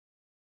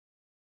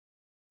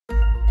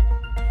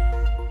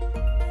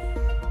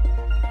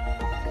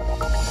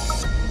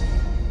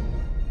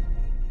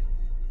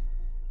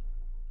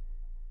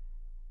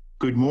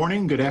Good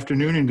morning, good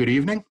afternoon, and good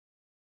evening.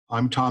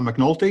 I'm Tom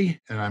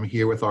McNulty, and I'm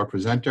here with our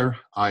presenter,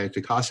 Aya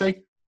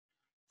Takase.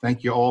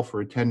 Thank you all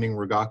for attending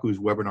Rigaku's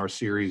webinar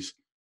series,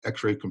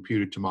 X-ray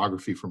Computed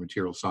Tomography for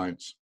Material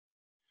Science.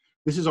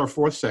 This is our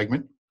fourth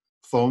segment,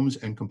 Foams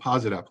and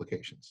Composite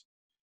Applications.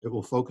 It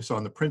will focus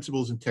on the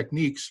principles and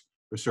techniques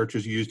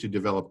researchers use to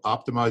develop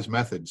optimized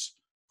methods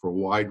for a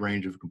wide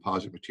range of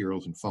composite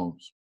materials and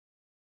foams.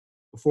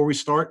 Before we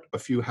start, a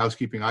few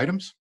housekeeping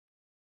items.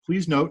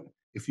 Please note,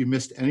 if you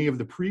missed any of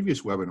the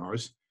previous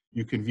webinars,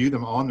 you can view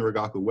them on the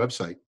Rigaku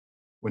website.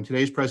 When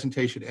today's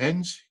presentation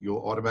ends,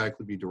 you'll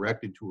automatically be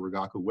directed to a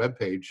Rigaku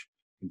webpage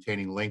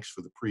containing links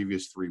for the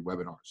previous 3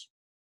 webinars.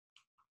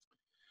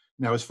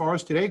 Now, as far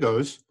as today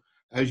goes,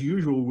 as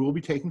usual, we'll be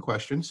taking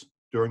questions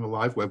during the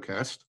live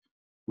webcast.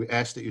 We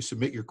ask that you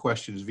submit your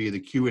questions via the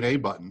Q&A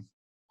button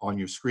on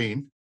your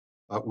screen.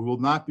 We will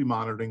not be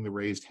monitoring the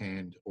raised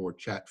hand or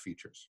chat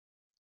features.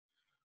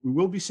 We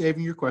will be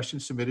saving your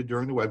questions submitted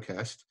during the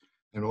webcast,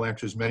 and we'll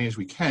answer as many as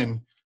we can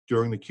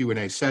during the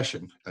Q&A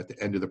session at the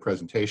end of the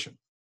presentation.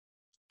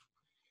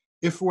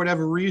 If for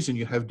whatever reason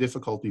you have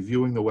difficulty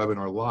viewing the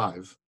webinar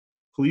live,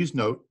 please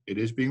note it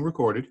is being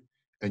recorded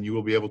and you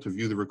will be able to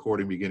view the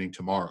recording beginning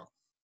tomorrow.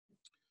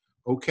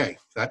 Okay,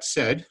 that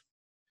said,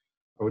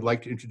 I would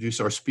like to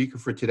introduce our speaker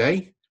for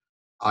today,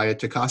 Aya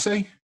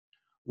Takase.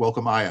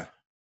 Welcome, Aya.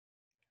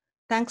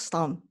 Thanks,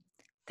 Tom.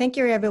 Thank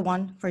you,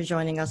 everyone, for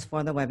joining us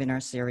for the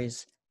webinar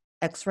series,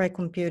 X-ray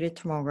Computed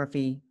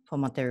Tomography for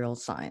Material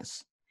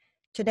Science.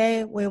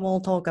 Today, we will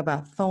talk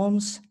about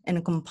foams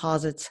and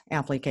composites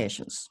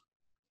applications.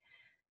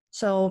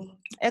 So,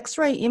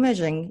 X-ray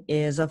imaging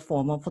is a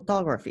form of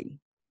photography,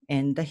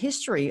 and the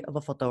history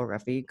of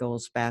photography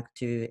goes back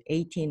to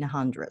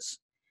 1800s.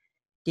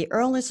 The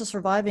earliest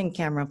surviving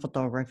camera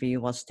photography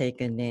was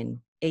taken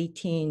in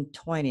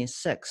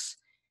 1826,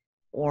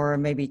 or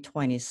maybe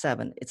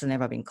 27. It's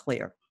never been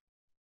clear.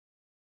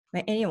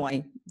 But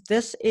anyway,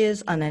 this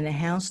is an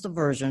enhanced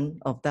version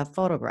of that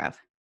photograph.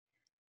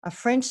 A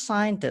French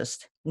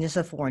scientist,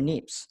 Nicephore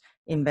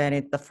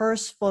invented the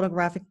first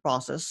photographic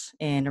process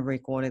and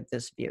recorded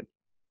this view.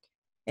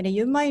 And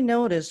you might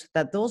notice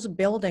that those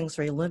buildings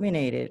are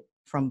illuminated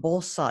from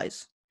both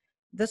sides.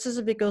 This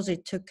is because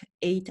it took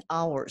 8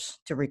 hours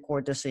to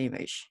record this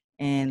image,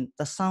 and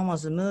the sun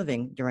was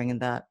moving during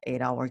that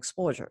 8-hour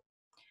exposure.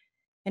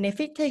 And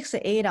if it takes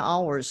 8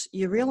 hours,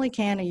 you really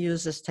can't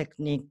use this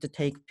technique to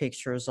take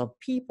pictures of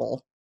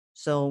people.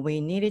 So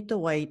we needed to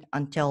wait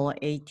until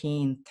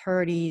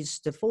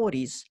 1830s to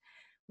 40s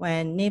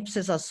when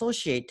Niepce's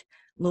associate,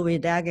 Louis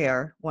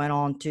Daguerre, went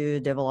on to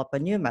develop a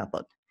new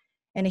method.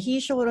 And he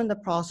shortened the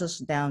process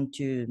down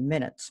to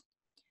minutes.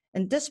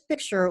 And this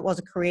picture was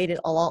created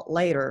a lot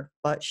later,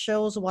 but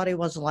shows what it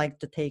was like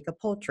to take a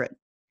portrait.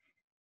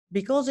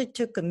 Because it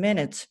took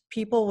minutes,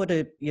 people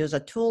would use a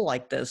tool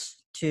like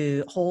this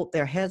to hold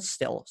their heads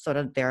still so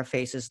that their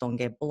faces don't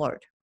get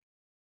blurred.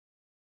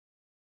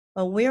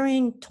 But we're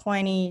in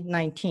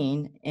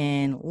 2019,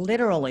 and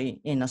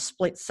literally in a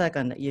split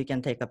second, you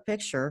can take a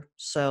picture,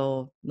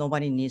 so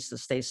nobody needs to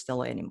stay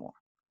still anymore.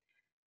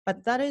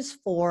 But that is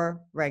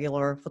for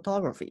regular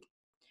photography.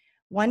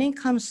 When it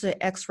comes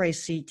to X-ray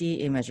CT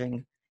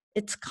imaging,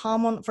 it's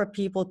common for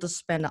people to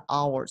spend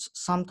hours,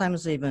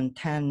 sometimes even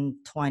 10,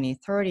 20,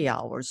 30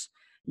 hours,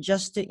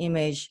 just to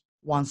image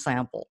one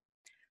sample.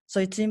 So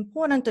it's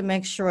important to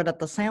make sure that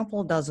the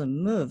sample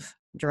doesn't move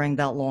during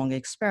that long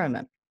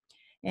experiment.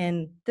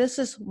 And this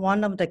is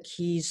one of the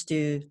keys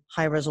to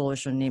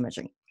high-resolution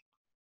imaging.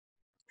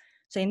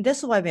 So in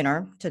this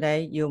webinar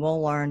today, you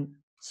will learn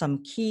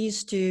some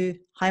keys to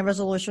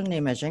high-resolution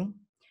imaging.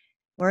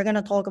 We're going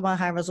to talk about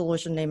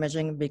high-resolution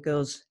imaging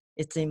because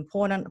it's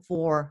important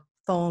for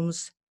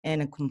foams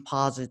and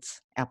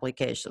composites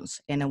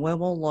applications. And we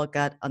will look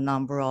at a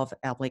number of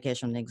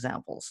application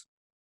examples.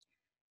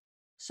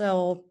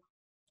 So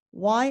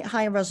why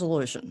high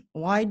resolution?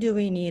 Why do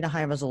we need a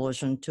high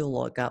resolution to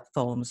look at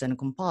foams and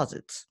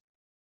composites?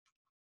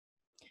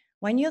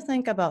 When you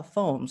think about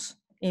foams,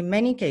 in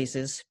many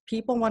cases,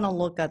 people want to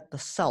look at the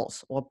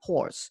cells or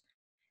pores.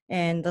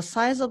 And the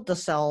size of the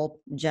cell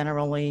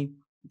generally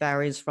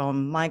varies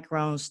from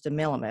microns to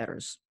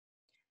millimeters.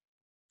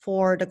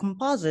 For the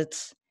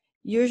composites,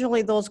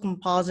 usually those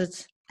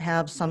composites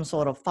have some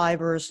sort of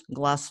fibers,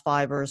 glass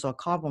fibers or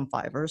carbon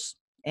fibers,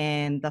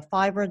 and the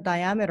fiber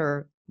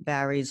diameter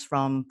varies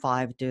from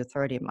 5 to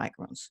 30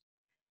 microns.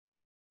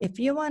 If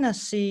you want to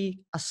see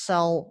a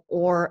cell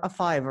or a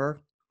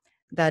fiber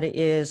that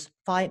is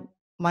 5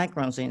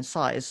 microns in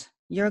size,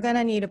 you're going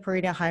to need a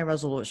pretty high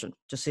resolution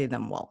to see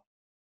them well.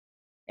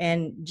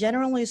 And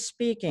generally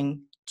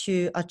speaking,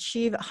 to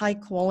achieve high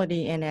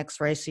quality in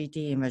X-ray CT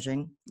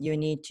imaging, you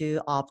need to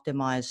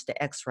optimize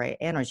the X-ray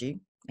energy.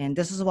 And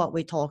this is what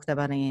we talked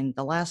about in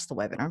the last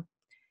webinar.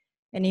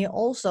 And you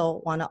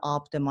also want to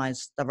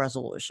optimize the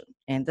resolution.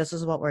 And this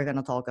is what we're going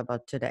to talk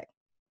about today.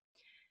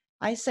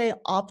 I say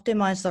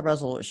optimize the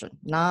resolution,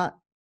 not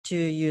to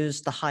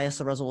use the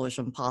highest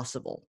resolution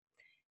possible.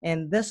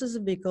 And this is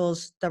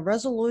because the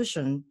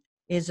resolution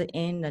is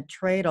in a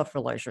trade-off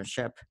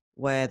relationship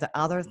with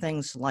other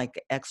things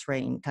like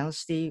X-ray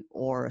intensity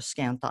or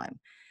scan time.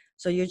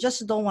 So you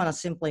just don't want to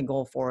simply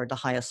go for the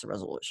highest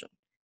resolution.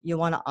 You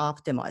want to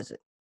optimize it.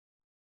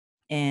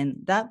 And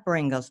that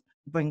brings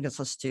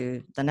us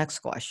to the next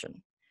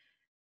question.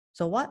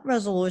 So what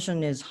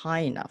resolution is high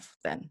enough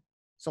then?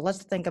 So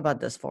let's think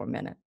about this for a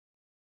minute.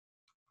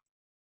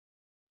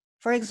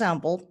 For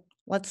example,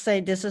 let's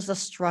say this is a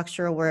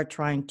structure we're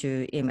trying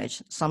to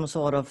image, some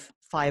sort of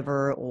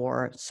fiber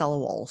or cell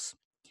walls.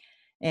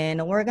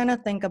 And we're going to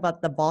think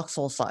about the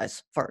voxel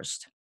size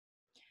first.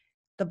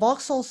 The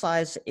voxel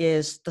size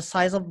is the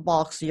size of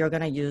box you're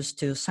going to use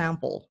to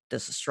sample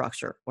this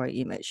structure or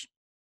image.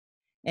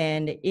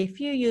 And if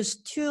you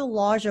use too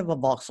large of a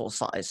voxel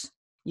size,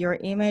 your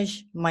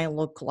image might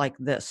look like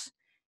this.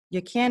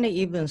 You can't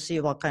even see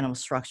what kind of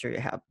structure you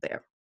have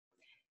there.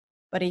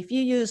 But if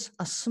you use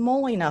a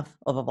small enough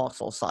of a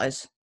voxel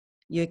size,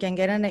 you can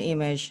get an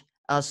image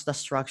as the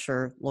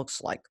structure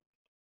looks like.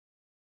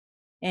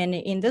 And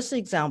in this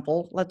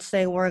example, let's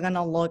say we're going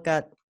to look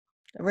at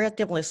a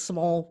relatively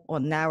small or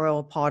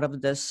narrow part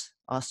of this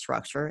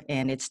structure,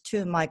 and it's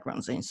 2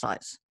 microns in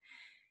size.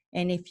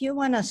 And if you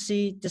want to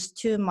see this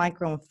 2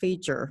 micron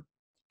feature,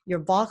 your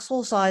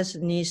voxel size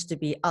needs to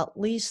be at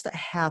least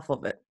half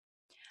of it.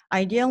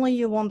 Ideally,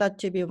 you want that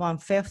to be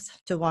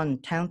 1/5 to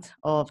 1/10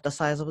 of the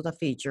size of the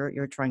feature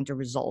you're trying to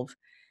resolve.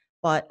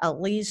 But at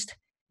least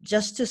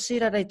just to see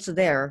that it's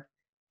there,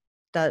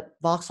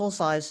 that voxel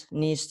size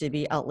needs to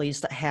be at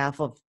least half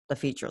of the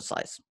feature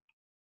size.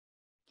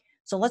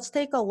 So let's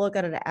take a look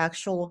at the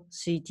actual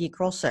CT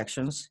cross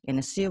sections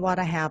and see what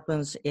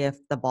happens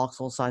if the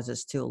voxel size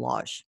is too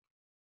large.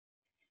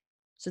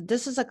 So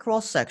this is a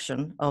cross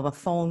section of a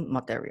foam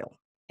material,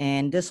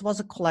 and this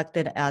was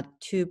collected at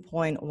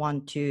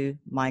 2.12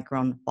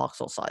 micron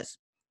voxel size.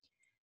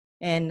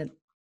 And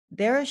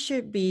there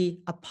should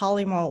be a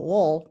polymer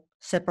wall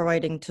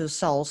separating 2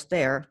 cells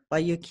there,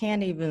 but you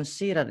can't even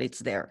see that it's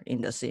there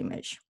in this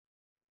image.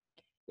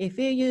 If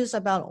you use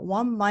about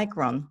 1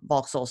 micron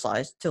voxel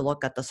size to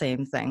look at the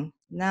same thing,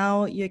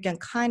 now you can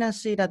kind of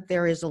see that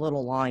there is a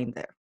little line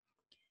there.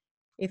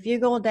 If you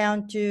go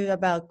down to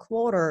about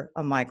 1/4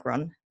 a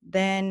micron,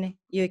 then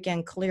you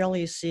can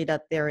clearly see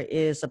that there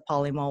is a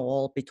polymer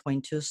wall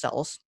between 2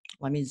 cells.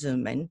 Let me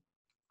zoom in.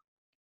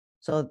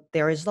 So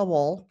there is the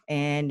wall,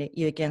 and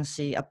you can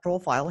see a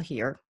profile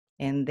here,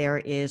 and there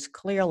is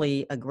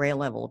clearly a gray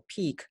level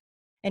peak,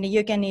 and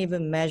you can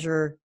even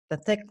measure the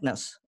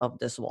thickness of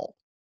this wall.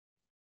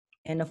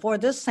 And for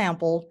this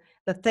sample,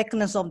 the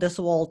thickness of this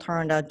wall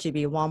turned out to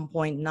be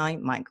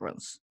 1.9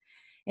 microns.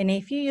 And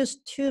if you use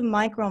 2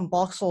 micron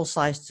voxel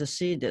size to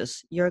see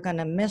this, you're going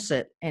to miss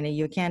it, and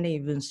you can't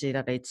even see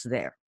that it's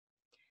there.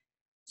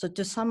 So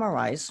to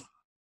summarize,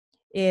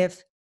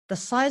 if the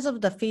size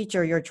of the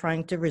feature you're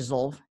trying to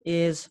resolve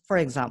is, for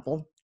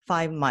example,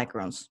 5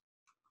 microns,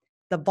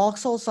 the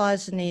voxel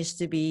size needs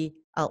to be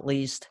at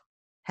least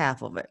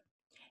half of it.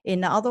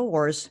 In other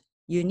words,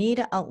 you need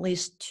at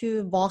least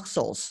 2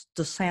 voxels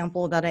to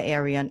sample that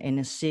area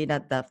and see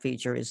that that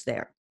feature is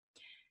there.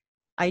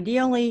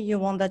 Ideally, you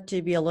want that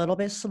to be a little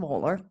bit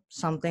smaller,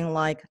 something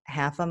like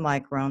 0.5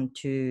 micron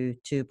to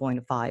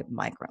 2.5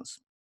 microns.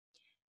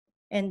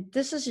 And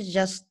this is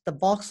just the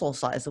voxel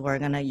size we're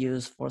going to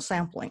use for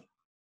sampling.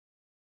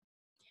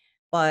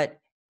 But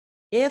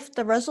if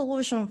the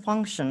resolution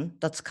function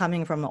that's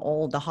coming from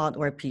all the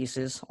hardware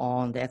pieces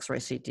on the X-ray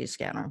CT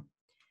scanner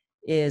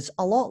is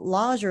a lot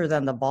larger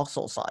than the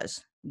voxel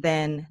size,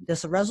 then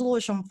this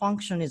resolution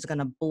function is going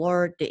to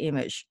blur the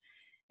image.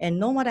 And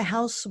no matter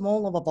how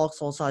small of a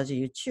voxel size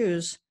you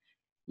choose,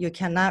 you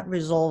cannot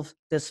resolve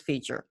this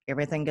feature.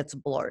 Everything gets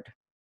blurred.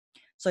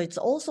 So it's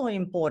also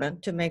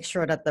important to make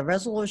sure that the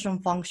resolution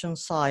function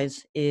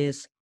size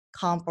is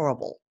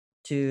comparable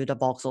to the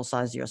voxel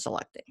size you're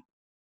selecting.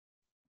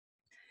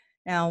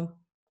 Now,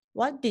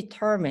 what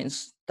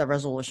determines the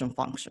resolution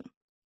function?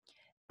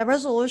 The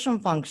resolution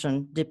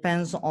function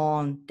depends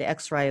on the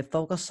X-ray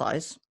focus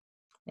size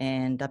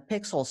and the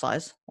pixel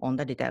size on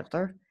the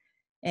detector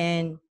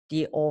and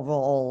the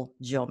overall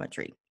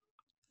geometry.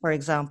 For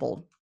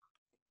example,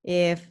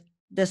 if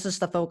this is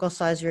the focus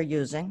size you're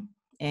using,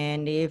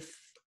 and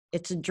if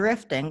it's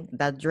drifting,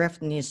 that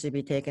drift needs to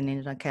be taken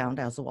into account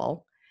as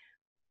well.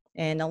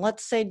 And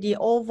let's say the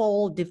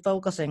overall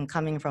defocusing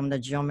coming from the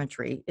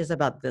geometry is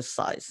about this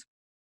size.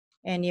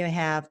 And you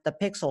have the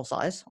pixel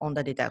size on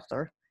the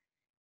detector.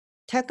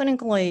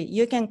 Technically,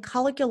 you can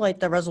calculate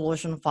the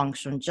resolution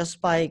function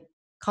just by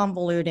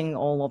convoluting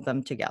all of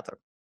them together.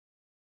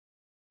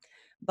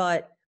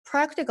 But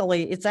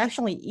practically, it's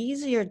actually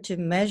easier to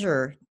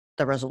measure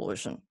the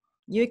resolution.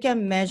 You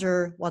can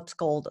measure what's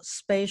called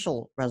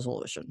spatial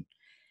resolution.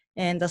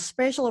 And the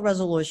spatial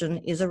resolution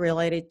is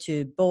related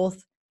to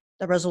both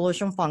the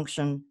resolution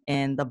function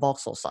and the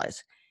voxel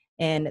size.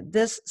 And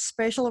this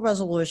spatial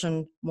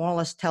resolution more or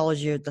less tells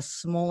you the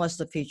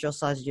smallest feature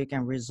size you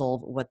can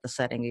resolve with the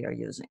setting you're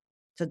using.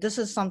 So this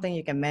is something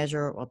you can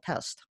measure or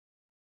test.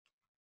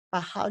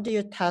 But how do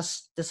you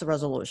test this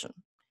resolution?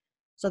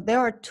 So there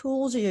are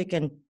tools you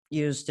can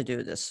use to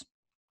do this.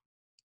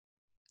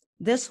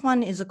 This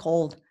one is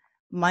called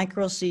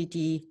micro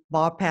CT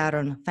bar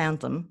pattern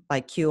phantom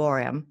by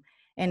QRM.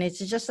 And it's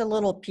just a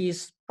little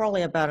piece,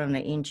 probably about an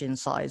inch in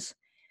size.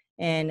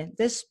 And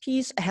this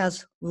piece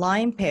has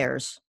line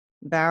pairs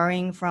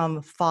varying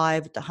from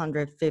 5 to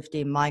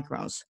 150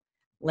 microns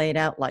laid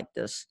out like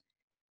this.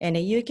 And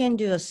you can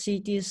do a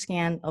CT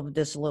scan of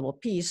this little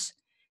piece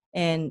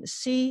and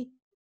see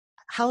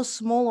how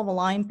small of a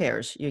line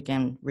pairs you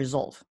can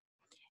resolve.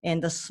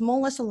 And the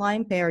smallest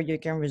line pair you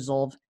can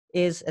resolve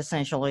is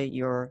essentially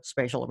your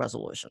spatial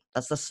resolution.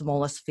 That's the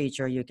smallest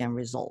feature you can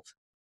resolve.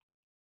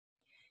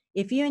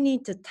 If you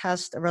need to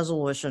test a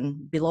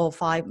resolution below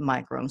 5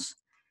 microns,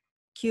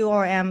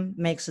 QRM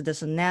makes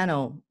this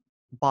nano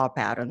bar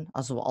pattern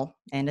as well.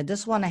 And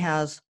this one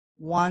has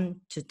 1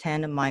 to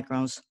 10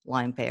 microns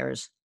line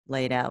pairs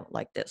laid out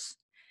like this.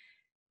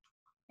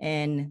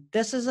 And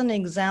this is an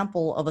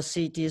example of a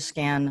CT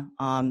scan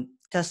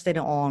tested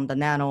on the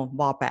nano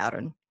bar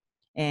pattern.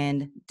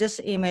 And this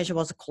image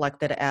was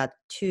collected at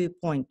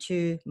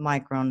 2.2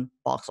 micron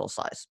voxel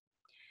size.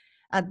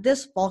 At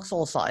this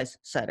voxel size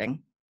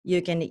setting,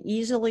 you can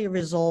easily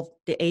resolve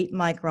the 8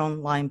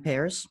 micron line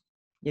pairs.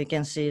 You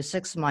can see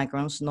 6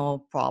 microns, no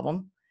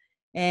problem.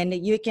 And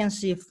you can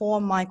see 4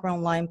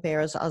 micron line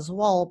pairs as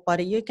well,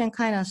 but you can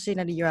kind of see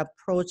that you're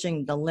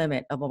approaching the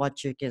limit of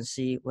what you can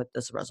see with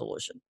this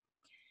resolution.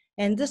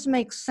 And this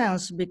makes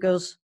sense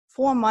because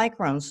 4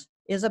 microns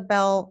is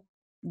about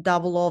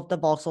double of the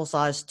voxel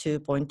size,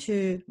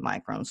 2.2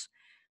 microns.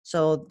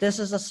 So this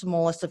is the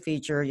smallest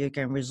feature you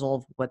can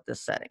resolve with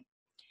this setting.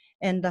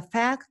 And the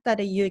fact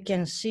that you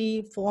can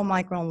see 4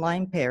 micron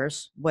line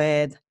pairs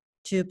with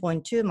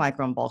 2.2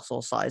 micron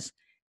voxel size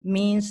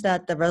means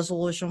that the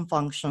resolution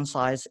function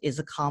size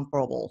is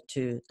comparable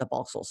to the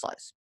voxel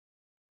size.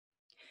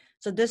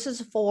 So this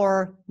is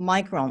for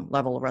micron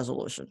level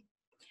resolution.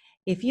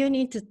 If you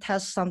need to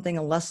test something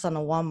less than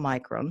 1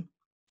 micron,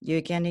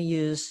 you can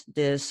use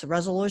this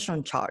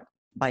resolution chart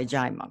by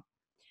JIMA.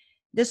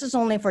 This is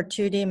only for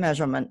 2D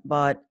measurement,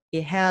 but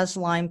it has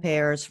line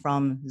pairs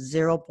from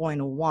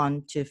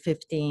 0.1 to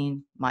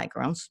 15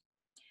 microns.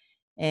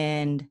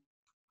 And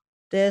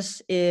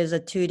this is a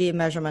 2D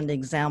measurement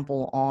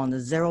example on the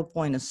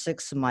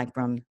 0.6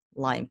 micron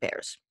line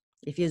pairs.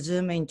 If you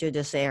zoom into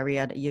this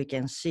area, you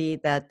can see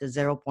that the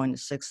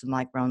 0.6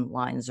 micron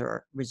lines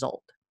are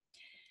resolved.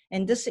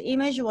 And this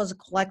image was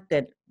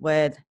collected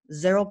with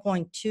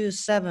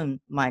 0.27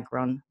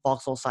 micron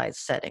voxel size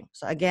setting.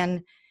 So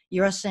again,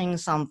 you're seeing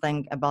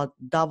something about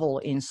double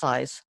in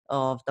size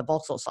of the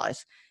voxel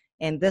size.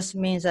 And this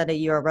means that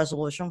your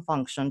resolution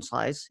function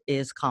size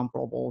is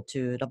comparable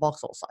to the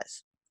voxel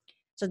size.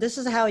 So this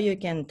is how you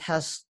can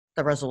test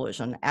the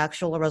resolution,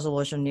 actual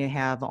resolution you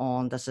have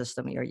on the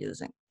system you're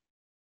using.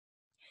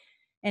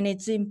 And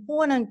it's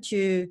important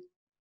to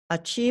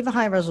achieve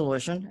high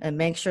resolution and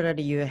make sure that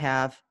you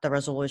have the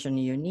resolution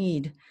you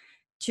need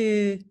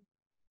to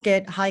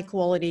get high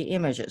quality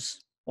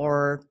images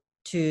or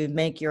to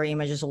make your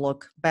images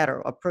look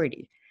better or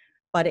pretty.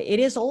 But it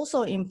is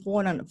also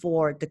important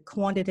for the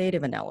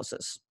quantitative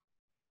analysis.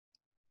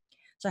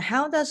 So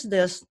how does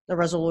the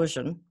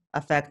resolution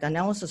affect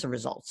analysis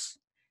results?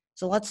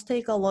 So let's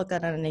take a look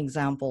at an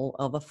example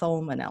of a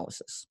foam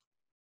analysis.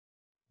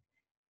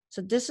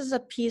 So this is a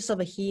piece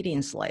of a heat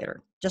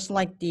insulator, just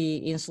like the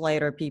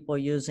insulator people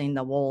use in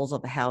the walls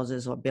of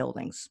houses or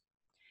buildings.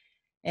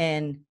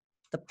 And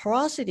the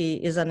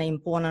porosity is an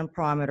important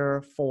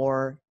parameter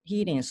for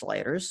heat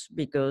insulators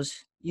because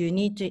you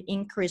need to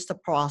increase the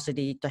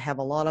porosity to have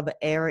a lot of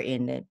air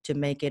in it to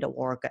make it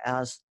work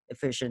as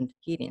efficient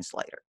heat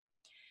insulator.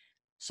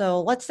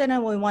 So let's say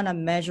that we want to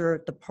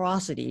measure the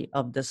porosity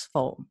of this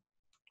foam.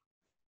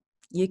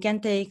 You can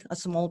take a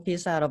small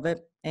piece out of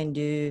it and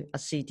do a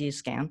CT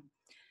scan.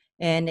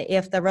 And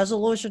if the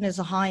resolution is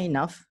high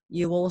enough,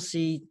 you will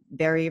see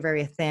very,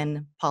 very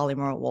thin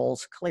polymer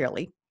walls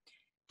clearly.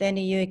 Then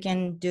you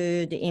can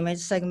do the image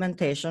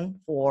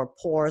segmentation for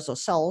pores or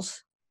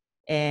cells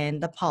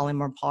and the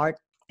polymer part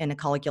and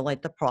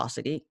calculate the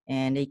porosity.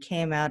 And it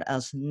came out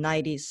as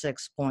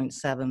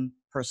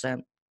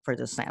 96.7% for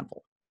the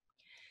sample.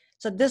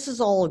 So this is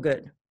all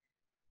good.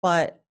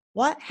 But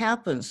what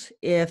happens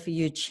if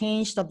you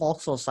change the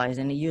voxel size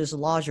and you use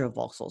larger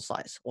voxel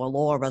size or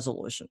lower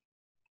resolution?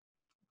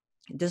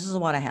 This is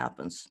what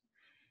happens.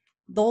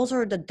 Those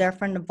are the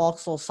different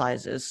voxel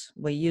sizes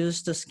we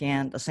use to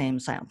scan the same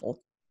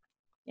sample.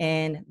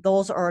 And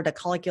those are the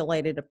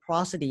calculated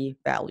porosity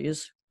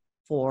values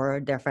for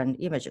different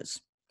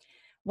images.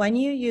 When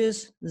you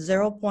use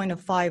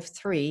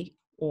 0.53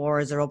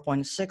 or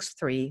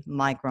 0.63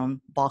 micron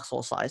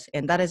voxel size,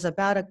 and that is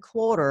about a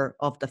quarter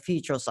of the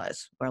feature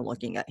size we're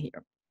looking at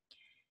here,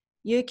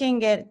 you can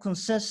get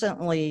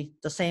consistently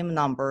the same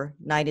number,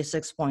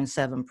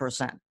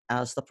 96.7%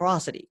 as the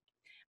porosity.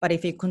 But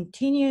if you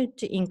continue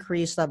to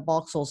increase that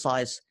voxel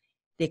size,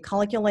 the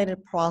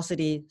calculated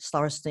porosity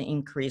starts to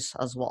increase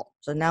as well.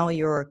 So now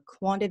your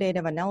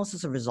quantitative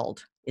analysis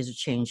result is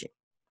changing.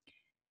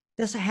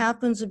 This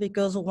happens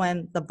because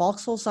when the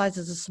voxel size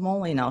is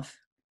small enough,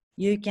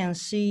 you can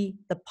see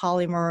the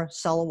polymer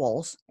cell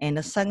walls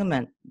and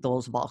segment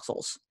those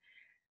voxels.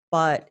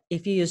 But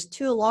if you use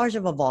too large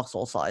of a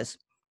voxel size,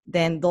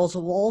 then those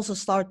will also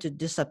start to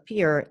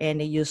disappear,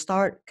 and you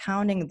start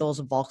counting those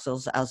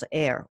voxels as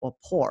air or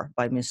pore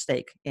by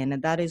mistake.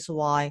 And that is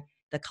why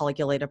the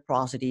calculated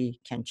porosity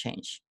can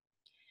change.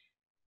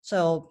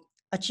 So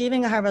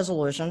achieving a high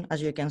resolution,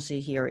 as you can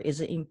see here,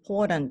 is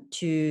important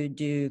to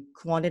do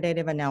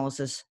quantitative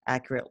analysis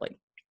accurately.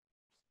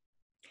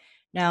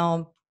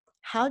 Now,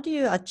 how do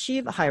you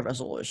achieve high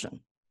resolution?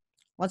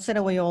 Let's say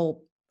that we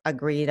all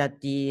agree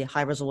that the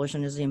high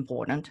resolution is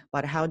important,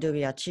 but how do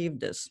we achieve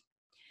this?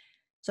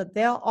 So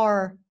there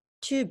are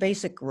two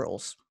basic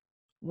rules.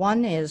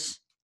 One is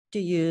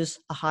to use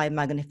a high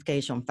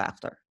magnification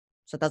factor.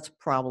 So that's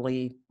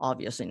probably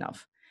obvious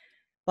enough.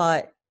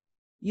 But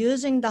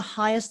using the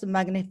highest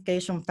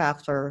magnification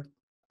factor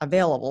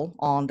available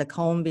on the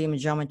cone beam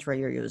geometry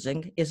you're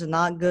using is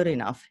not good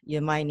enough.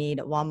 You might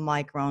need 1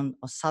 micron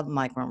or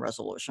sub-micron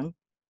resolution.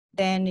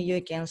 Then you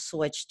can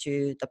switch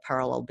to the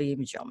parallel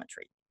beam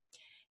geometry.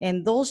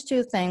 And those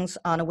two things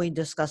we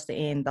discussed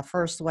in the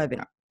first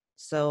webinar.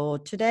 So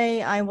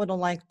today I would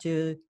like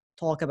to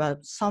talk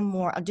about some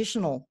more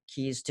additional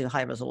keys to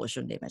high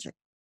resolution imaging.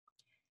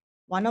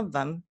 One of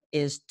them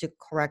is to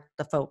correct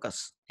the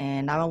focus,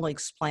 and I will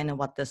explain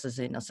what this is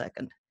in a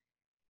second.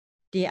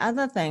 The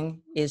other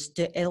thing is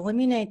to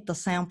eliminate the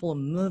sample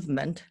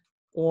movement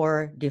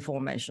or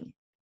deformation.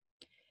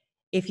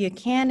 If you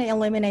can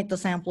eliminate the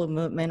sample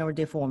movement or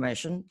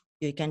deformation,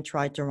 you can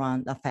try to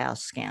run a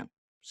fast scan.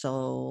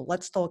 So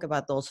let's talk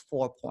about those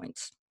 4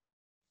 points.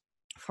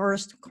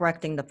 First,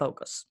 correcting the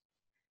focus.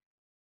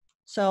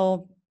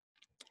 So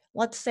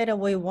let's say that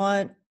we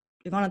want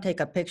to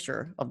take a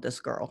picture of this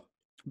girl,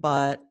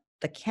 but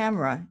the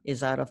camera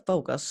is out of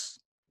focus,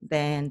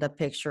 then the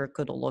picture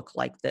could look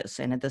like this,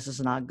 and this is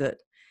not good.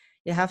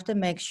 You have to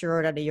make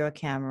sure that your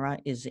camera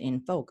is in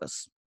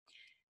focus.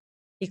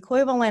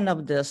 Equivalent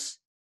of this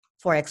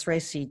for X-ray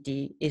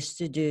CT is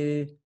to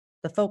do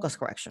the focus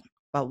correction.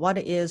 But what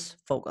is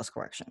focus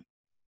correction?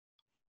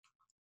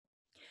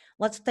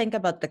 Let's think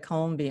about the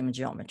cone beam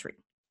geometry.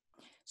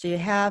 So you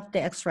have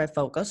the X-ray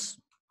focus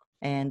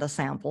and the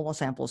sample, a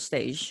sample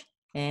stage,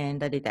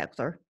 and the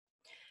detector.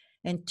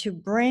 And to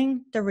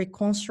bring the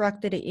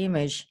reconstructed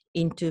image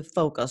into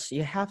focus,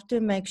 you have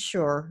to make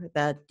sure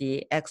that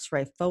the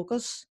X-ray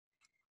focus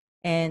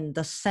and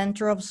the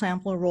center of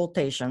sample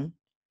rotation,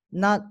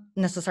 not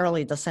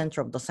necessarily the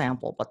center of the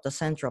sample, but the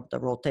center of the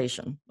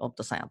rotation of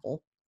the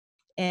sample,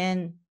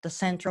 and the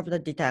center of the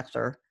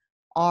detector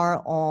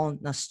are on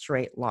a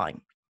straight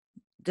line.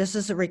 This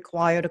is a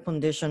required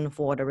condition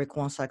for the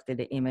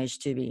reconstructed image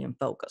to be in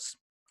focus.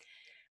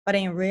 But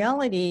in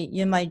reality,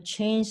 you might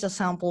change the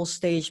sample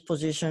stage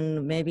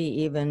position, maybe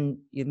even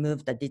you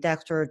move the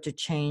detector to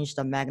change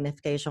the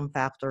magnification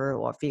factor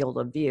or field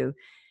of view,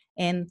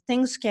 and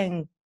things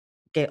can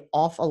get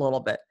off a little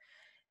bit.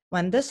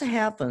 When this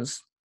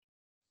happens,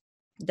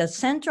 the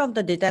center of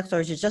the detector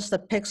is just a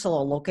pixel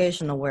or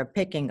location we're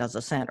picking as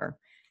a center.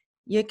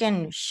 You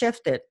can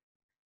shift it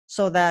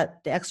so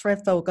that the X-ray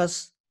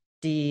focus,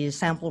 the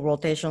sample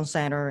rotation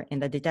center,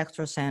 and the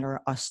detector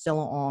center are still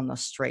on a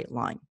straight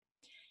line.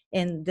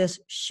 And this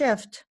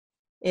shift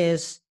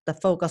is the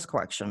focus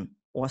correction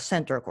or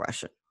center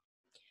correction.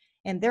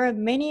 And there are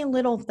many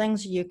little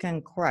things you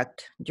can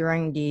correct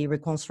during the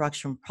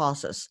reconstruction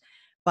process,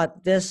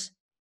 but this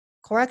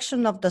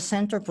correction of the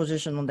center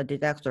position on the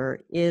detector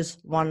is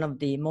one of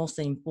the most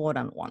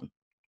important one.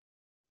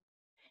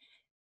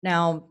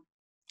 Now,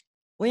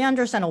 we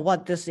understand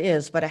what this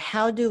is, but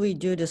how do we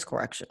do this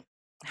correction?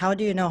 How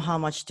do you know how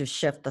much to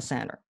shift the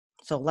center?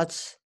 So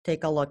let's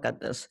take a look at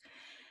this.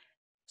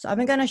 So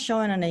I'm going to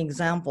show an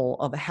example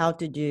of how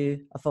to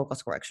do a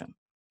focus correction.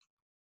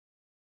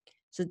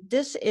 So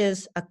this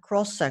is a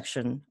cross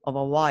section of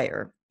a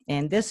wire,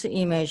 and this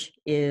image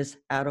is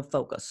out of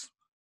focus.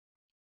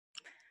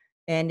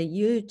 And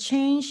you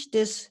change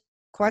this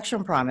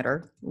correction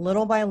parameter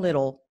little by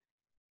little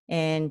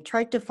and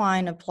try to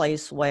find a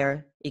place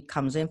where it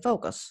comes in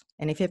focus.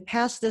 And if you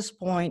pass this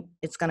point,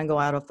 it's going to go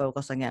out of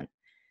focus again.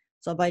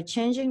 So by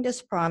changing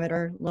this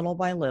parameter little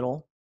by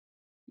little,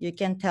 you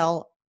can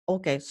tell,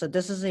 okay, so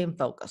this is in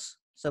focus.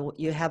 So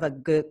you have a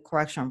good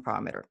correction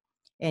parameter.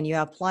 And you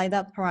apply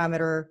that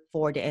parameter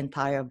for the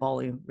entire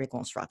volume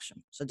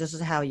reconstruction. So this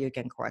is how you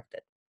can correct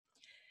it.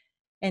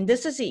 And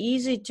this is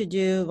easy to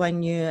do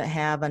when you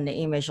have an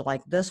image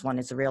like this one.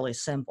 It's really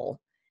simple.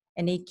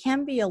 And it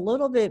can be a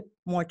little bit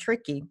more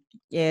tricky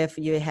if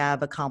you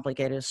have a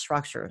complicated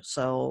structure.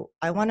 So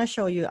I want to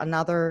show you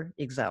another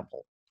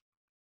example.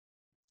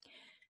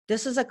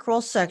 This is a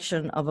cross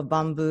section of a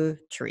bamboo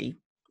tree,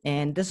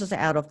 and this is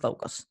out of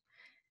focus.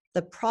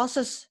 The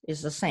process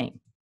is the same.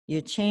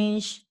 You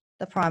change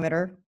the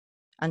parameter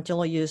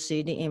until you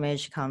see the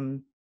image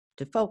come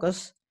to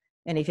focus.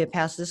 And if you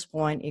pass this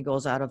point, it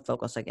goes out of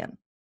focus again.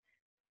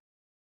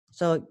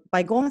 So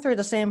by going through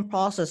the same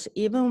process,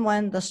 even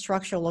when the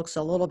structure looks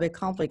a little bit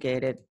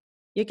complicated,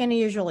 you can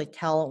usually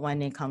tell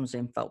when it comes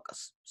in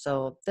focus.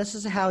 So this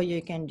is how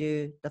you can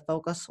do the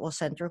focus or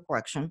center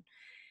correction.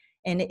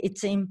 And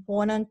it's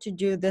important to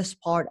do this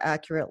part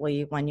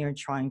accurately when you're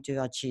trying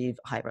to achieve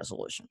high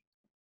resolution.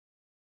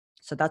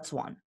 So that's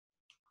one.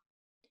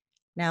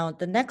 Now,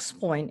 the next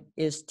point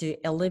is to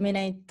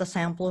eliminate the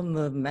sample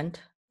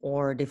movement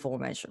or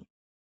deformation.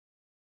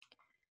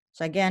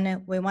 So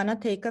again, we want to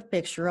take a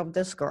picture of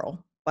this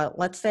girl, but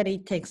let's say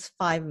it takes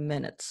 5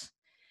 minutes.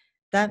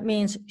 That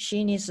means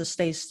she needs to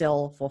stay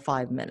still for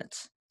 5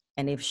 minutes.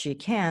 And if she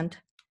can't,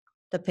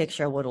 the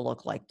picture would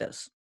look like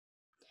this.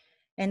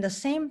 And the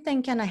same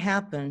thing can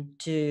happen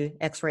to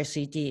X-ray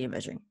CT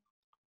imaging.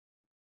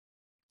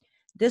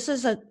 This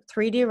is a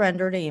 3D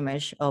rendered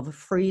image of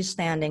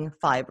freestanding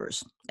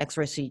fibers,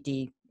 X-ray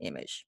CT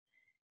image.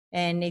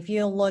 And if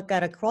you look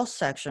at a cross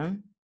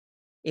section,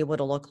 it would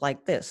look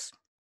like this.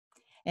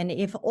 And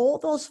if all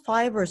those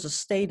fibers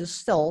stayed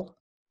still,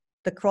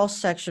 the cross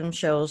section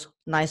shows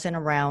nice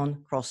and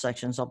round cross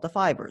sections of the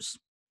fibers.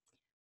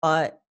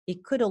 But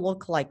it could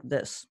look like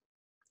this.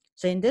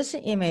 So in this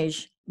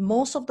image,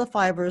 most of the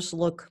fibers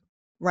look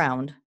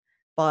round,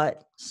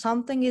 but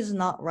something is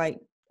not right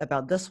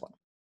about this one.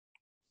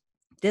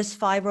 This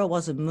fiber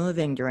was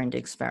moving during the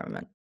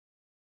experiment.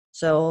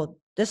 So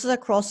this is a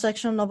cross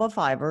section of a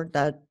fiber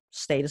that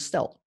stayed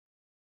still.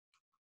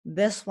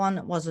 This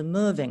one was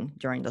moving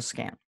during the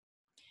scan.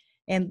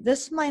 And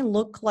this might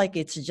look like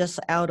it's just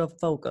out of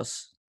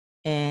focus.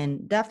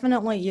 And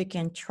definitely you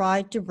can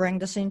try to bring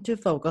this into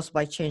focus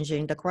by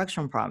changing the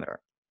correction parameter.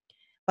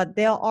 But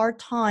there are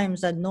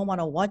times that no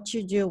matter what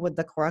you do with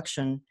the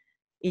correction,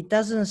 it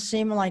doesn't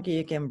seem like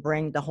you can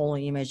bring the whole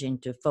image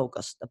into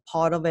focus. The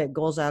part of it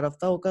goes out of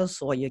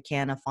focus or you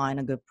can't find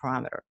a good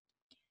parameter.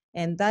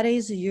 And that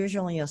is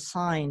usually a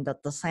sign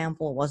that the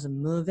sample was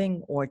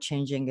moving or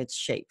changing its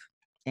shape.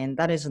 And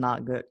that is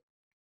not good.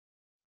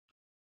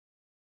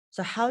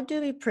 So how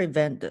do we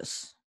prevent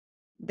this?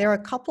 There are a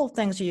couple of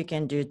things you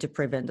can do to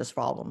prevent this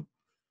problem.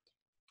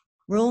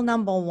 Rule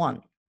number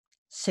 1,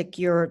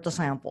 secure the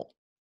sample.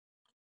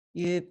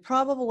 You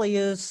probably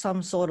use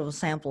some sort of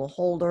sample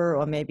holder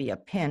or maybe a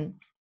pin,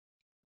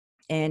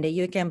 and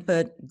you can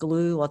put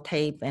glue or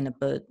tape and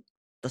put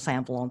the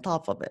sample on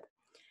top of it.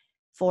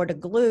 For the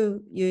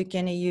glue, you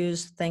can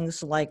use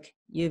things like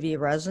UV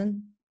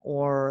resin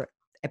or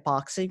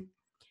epoxy.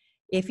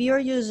 If you're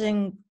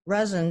using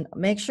resin,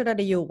 make sure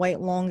that you wait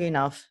long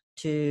enough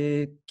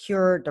to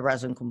cure the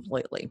resin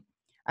completely.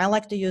 I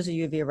like to use a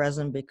UV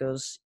resin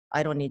because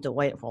I don't need to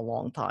wait for a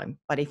long time.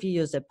 But if you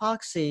use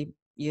epoxy,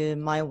 you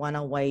might want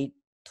to wait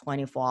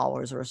 24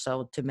 hours or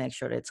so to make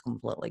sure that it's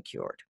completely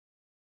cured.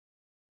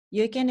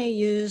 You can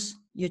use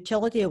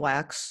utility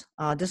wax.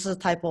 This is a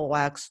type of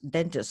wax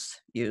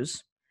dentists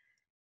use.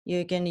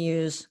 You can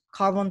use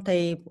carbon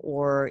tape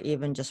or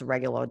even just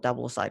regular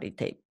double-sided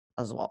tape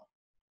as well.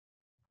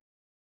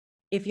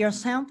 If your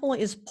sample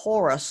is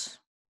porous,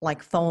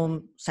 like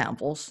foam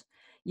samples,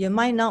 you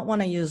might not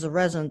want to use a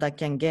resin that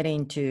can get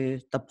into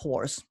the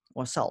pores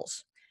or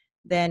cells.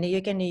 Then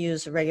you can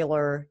use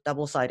regular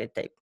double-sided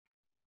tape.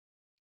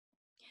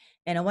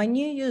 And when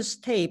you use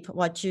tape,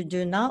 what you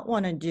do not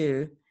want to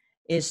do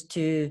is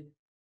to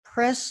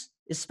press,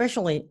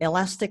 especially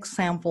elastic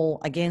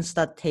sample against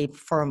that tape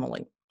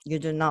firmly. You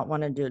do not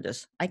want to do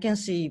this. I can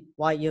see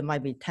why you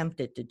might be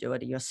tempted to do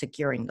it. You're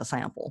securing the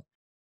sample.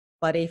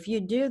 But if you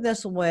do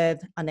this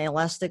with an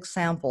elastic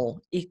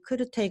sample, it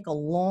could take a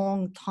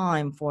long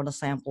time for the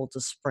sample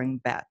to spring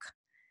back.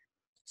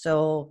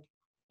 So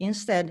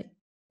instead,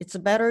 it's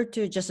better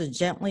to just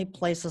gently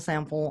place a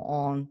sample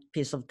on a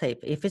piece of tape.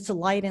 If it's a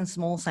light and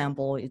small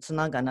sample, it's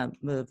not gonna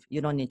move.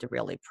 You don't need to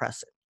really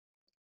press it.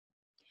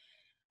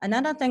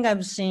 Another thing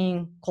I've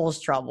seen cause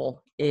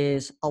trouble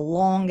is a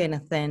long and a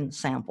thin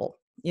sample.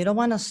 You don't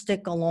wanna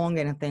stick a long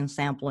and a thin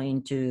sample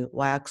into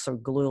wax or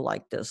glue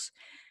like this,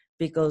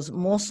 because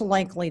most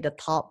likely the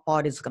top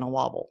part is gonna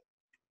wobble.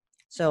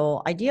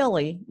 So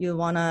ideally, you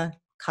wanna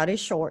cut it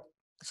short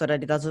so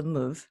that it doesn't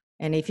move.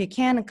 And if you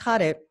can't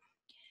cut it,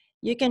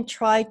 you can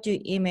try to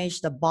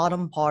image the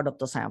bottom part of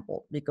the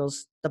sample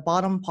because the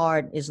bottom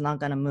part is not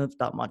gonna move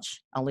that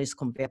much, at least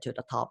compared to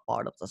the top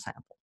part of the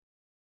sample.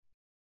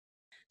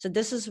 So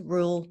this is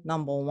rule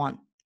number 1,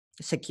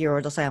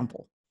 secure the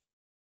sample.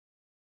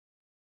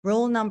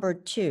 Rule number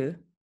 2,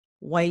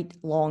 wait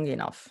long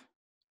enough.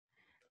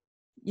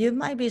 You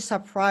might be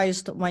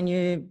surprised when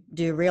you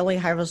do really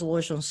high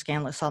resolution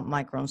scan, like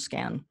submicron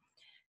scan,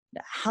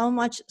 how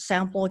much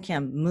sample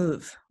can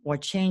move or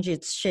change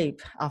its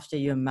shape after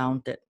you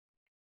mount it.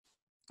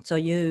 So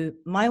you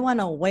might want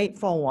to wait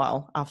for a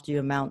while after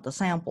you mount the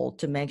sample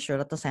to make sure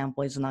that the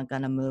sample is not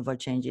going to move or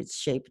change its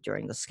shape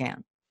during the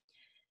scan.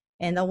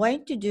 And the way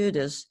to do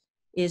this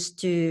is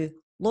to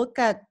look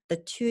at the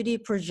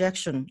 2D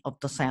projection of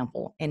the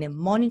sample and then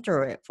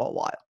monitor it for a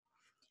while.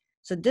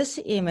 So this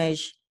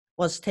image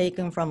was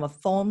taken from a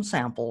foam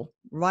sample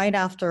right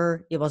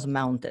after it was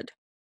mounted.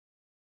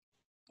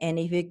 And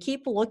if you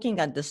keep looking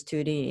at this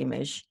 2D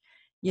image,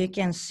 you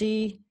can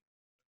see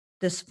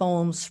this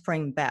foam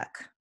spring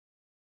back.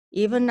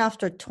 Even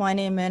after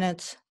 20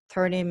 minutes,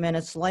 30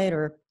 minutes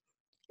later,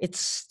 it's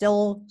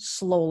still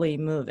slowly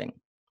moving.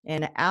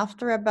 And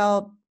after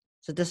about,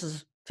 so this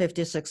is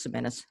 56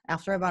 minutes.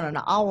 After about an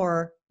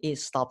hour, it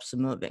stops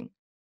moving.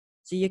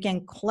 So you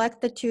can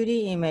collect the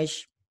 2D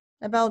image,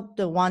 about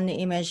the one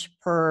image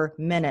per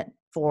minute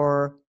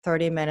for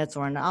 30 minutes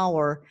or an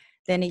hour.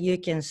 Then you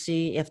can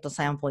see if the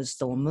sample is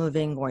still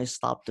moving or it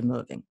stopped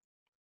moving.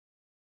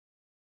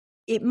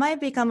 It might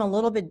become a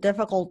little bit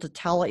difficult to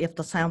tell if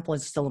the sample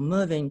is still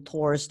moving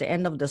towards the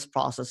end of this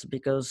process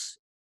because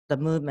the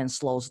movement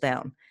slows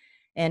down.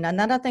 And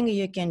another thing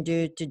you can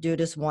do to do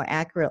this more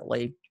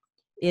accurately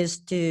is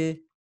to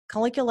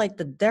calculate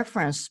the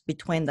difference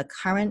between the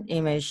current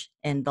image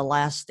and the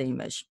last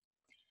image.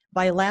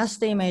 By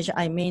last image,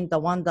 I mean the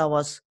one that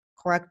was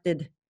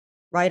corrected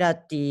right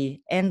at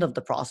the end of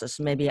the process,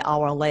 maybe an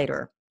hour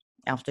later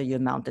after you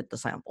mounted the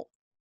sample.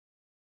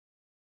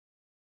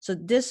 So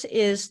this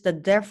is the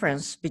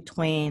difference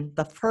between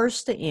the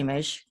first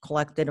image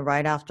collected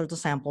right after the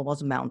sample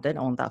was mounted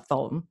on that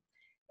phone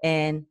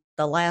and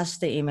the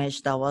last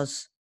image that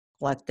was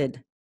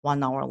collected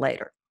 1 hour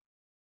later.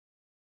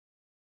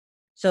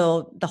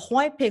 So the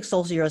white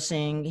pixels you're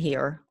seeing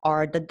here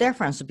are the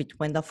difference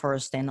between the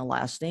first and the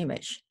last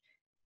image.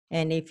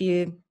 And if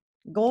you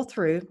go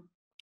through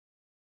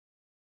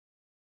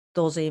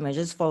those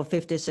images for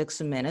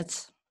 56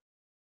 minutes,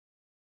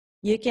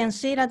 you can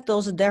see that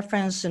those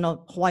difference in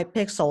white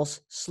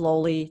pixels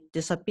slowly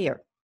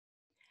disappear.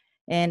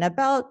 And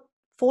about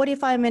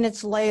 45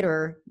 minutes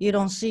later, you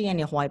don't see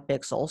any white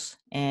pixels.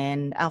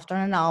 And after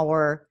an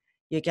hour,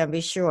 you can be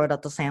sure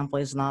that the sample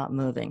is not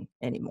moving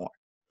anymore.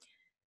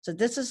 So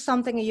this is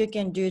something you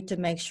can do to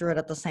make sure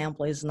that the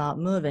sample is not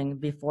moving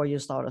before you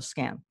start a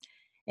scan.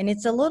 And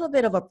it's a little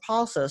bit of a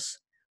process,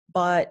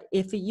 but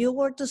if you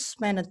were to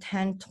spend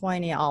 10,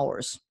 20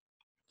 hours,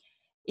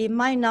 it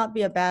might not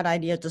be a bad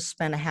idea to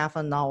spend a half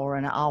an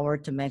hour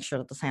to make sure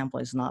that the sample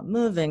is not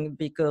moving,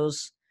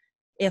 because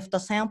if the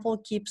sample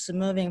keeps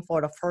moving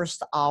for the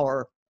first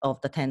hour of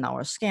the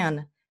 10-hour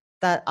scan,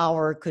 that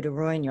hour could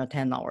ruin your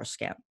 10-hour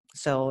scan.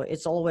 So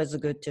it's always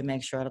good to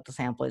make sure that the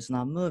sample is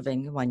not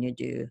moving when you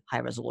do high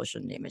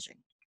resolution imaging.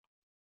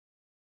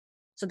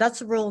 So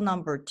that's rule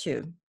number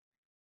 2,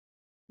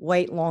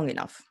 wait long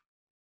enough.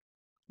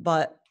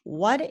 But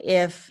what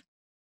if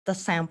the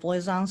sample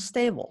is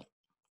unstable?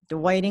 The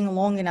waiting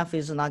long enough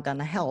is not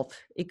gonna help.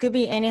 It could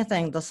be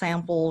anything. The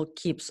sample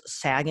keeps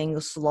sagging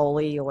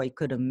slowly, or it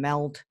could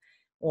melt,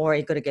 or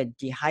it could get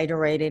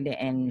dehydrated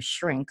and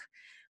shrink.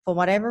 For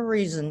whatever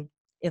reason,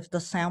 if the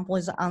sample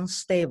is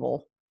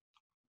unstable,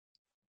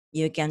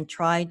 you can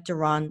try to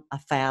run a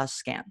fast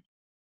scan.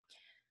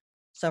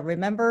 So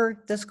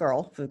remember this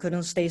girl who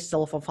couldn't stay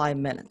still for 5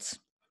 minutes.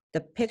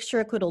 The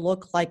picture could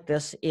look like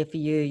this if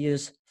you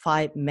use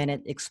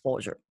 5-minute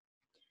exposure.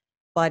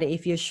 But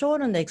if you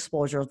shorten the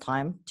exposure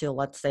time to,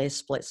 let's say,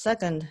 split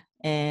second,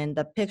 and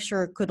the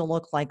picture could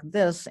look like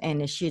this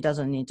and she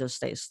doesn't need to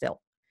stay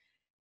still.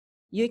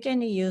 You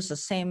can use the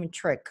same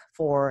trick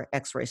for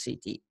X-ray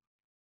CT.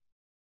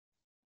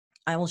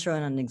 I will show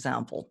you an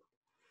example.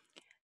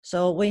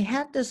 So we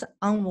had this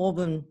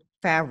unwoven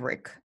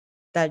fabric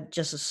that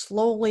just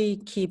slowly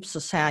keeps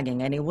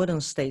sagging and it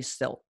wouldn't stay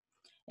still.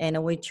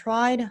 And we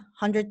tried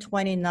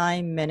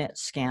 129-minute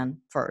scan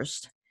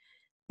first.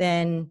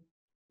 Then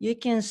you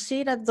can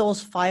see that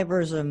those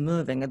fibers are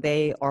moving.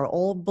 They are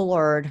all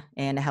blurred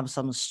and have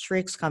some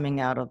streaks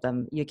coming out of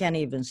them. You can't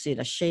even see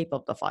the shape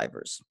of the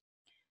fibers.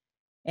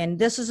 And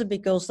this is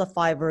because the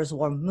fibers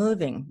were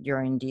moving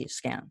during the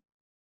scan.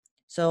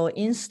 So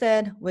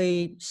instead,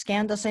 we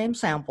scanned the same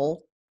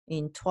sample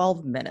in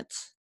 12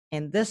 minutes,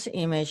 and this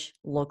image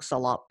looks a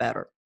lot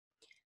better.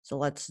 So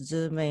let's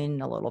zoom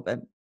in a little bit.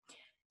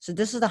 So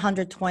this is the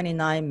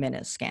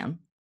 129-minute scan.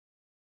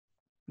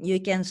 You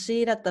can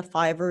see that the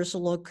fibers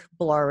look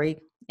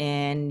blurry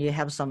and you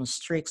have some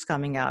streaks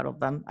coming out of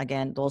them.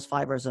 Again, those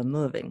fibers are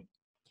moving.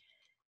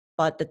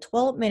 But the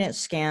 12-minute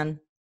scan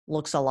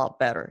looks a lot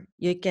better.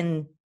 You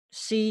can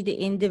see the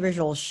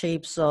individual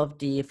shapes of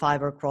the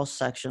fiber cross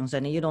sections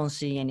and you don't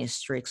see any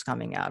streaks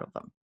coming out of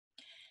them.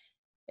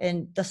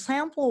 And the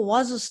sample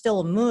was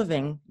still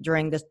moving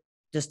during this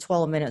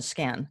 12-minute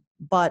scan,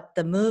 but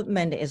the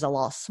movement is a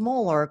lot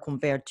smaller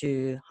compared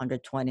to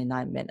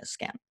 129-minute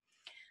scan.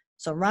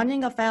 So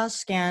running a fast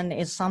scan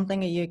is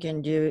something you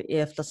can do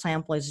if the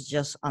sample is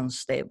just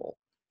unstable.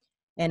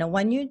 And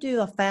when you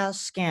do a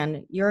fast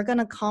scan, you're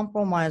gonna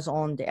compromise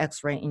on the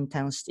X-ray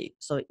intensity.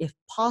 So if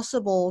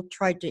possible,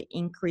 try to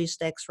increase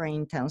the X-ray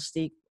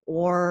intensity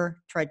or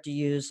try to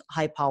use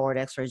high-powered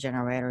X-ray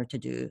generator to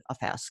do a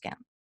fast scan.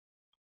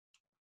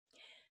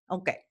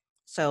 Okay,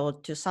 so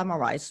to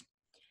summarize,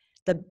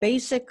 the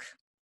basic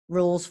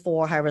rules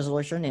for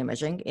high-resolution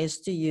imaging is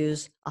to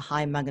use a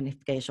high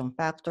magnification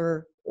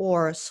factor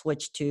or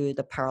switch to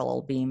the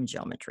parallel beam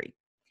geometry.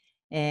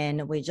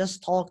 And we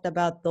just talked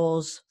about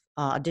those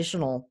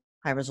additional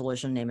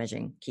high-resolution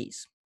imaging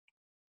keys.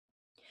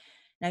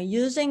 Now,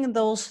 using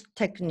those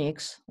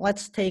techniques,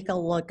 let's take a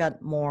look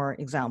at more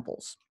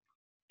examples.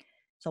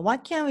 So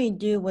what can we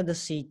do with the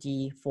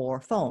CT for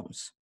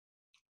phones?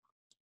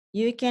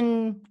 You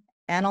can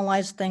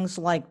analyze things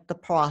like the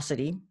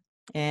porosity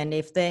And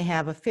if they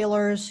have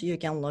fillers, you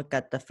can look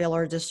at the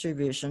filler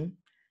distribution.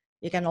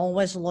 You can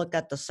always look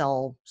at the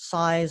cell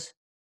size,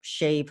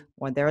 shape,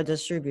 or their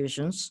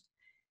distributions.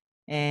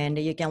 And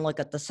you can look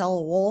at the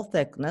cell wall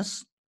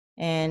thickness,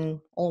 and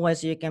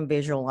always you can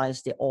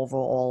visualize the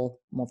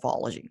overall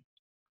morphology.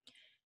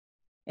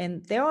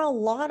 And there are a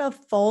lot of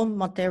foam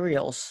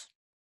materials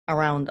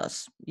around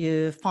us.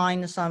 You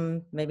find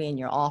some maybe in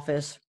your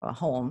office or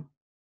home,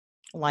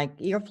 like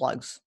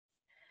earplugs.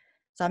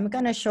 So I'm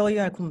going to show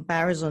you a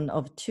comparison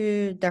of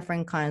two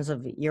different kinds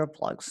of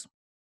earplugs.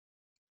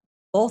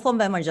 Both of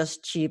them are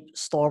just cheap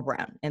store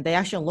brand, and they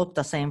actually look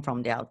the same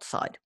from the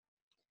outside.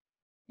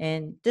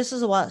 And this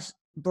is what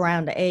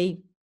brand A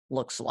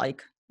looks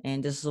like,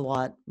 and this is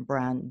what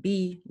brand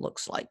B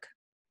looks like.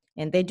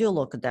 And they do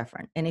look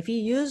different. And if you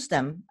use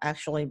them,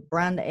 actually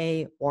brand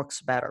A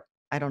works better.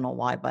 I don't know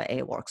why, but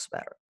A works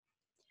better.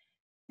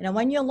 And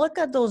when you look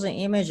at those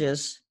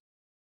images,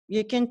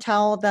 you can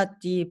tell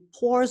that the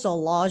pores are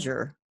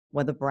larger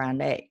with the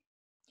brand A.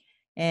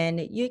 And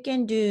you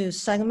can do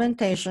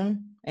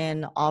segmentation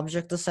and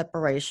object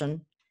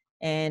separation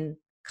and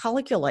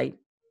calculate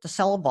the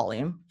cell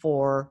volume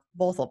for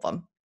both of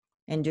them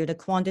and do the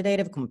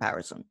quantitative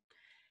comparison.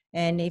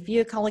 And if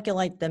you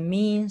calculate the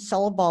mean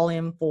cell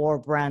volume for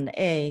brand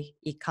A,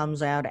 it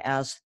comes out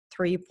as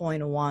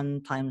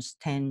 3.1 times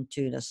 10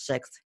 to the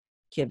 6th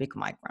cubic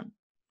micron.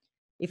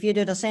 If you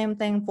do the same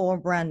thing for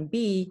brand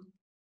B,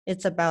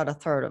 it's about a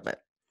third of it.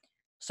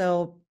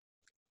 So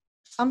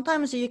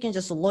sometimes you can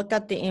just look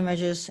at the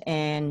images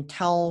and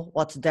tell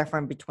what's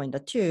different between the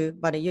two,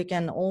 but you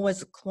can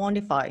always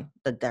quantify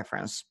the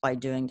difference by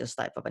doing this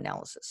type of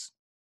analysis.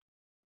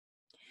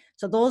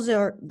 So those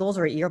are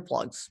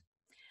earplugs.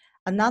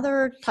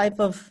 Another type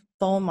of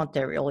foam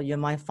material you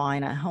might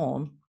find at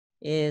home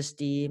is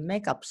the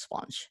makeup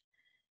sponge.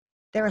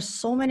 There are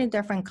so many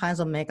different kinds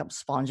of makeup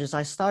sponges.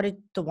 I started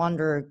to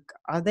wonder,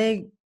 are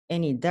they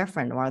any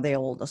different or are they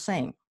all the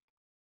same?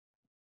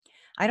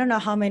 I don't know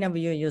how many of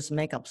you use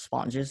makeup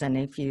sponges, and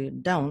if you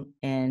don't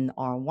and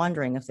are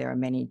wondering if there are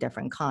many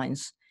different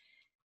kinds,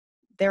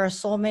 there are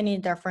so many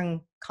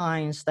different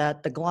kinds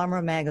that the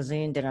Glamour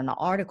magazine did an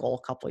article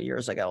a couple of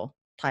years ago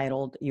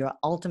titled Your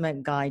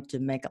Ultimate Guide to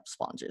Makeup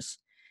Sponges.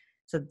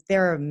 So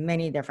there are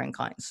many different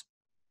kinds.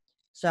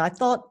 So I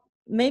thought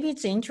maybe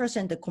it's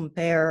interesting to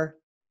compare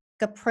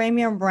a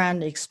premium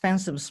brand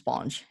expensive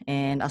sponge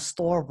and a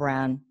store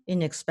brand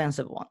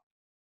inexpensive one.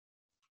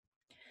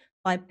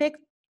 I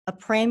picked a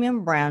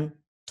premium brand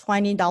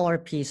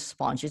 $20 piece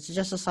sponge. It's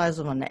just the size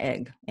of an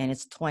egg, and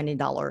it's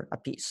 $20 a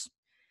piece.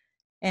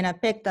 And I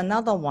picked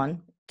another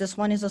one. This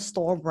one is a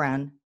store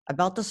brand,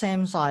 about the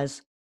same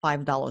size,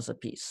 $5 a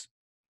piece.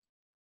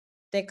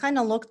 They kind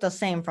of look the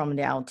same from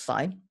the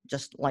outside,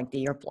 just like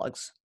the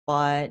earplugs.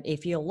 But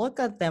if you look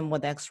at them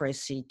with X-ray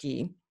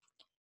CT,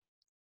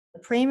 the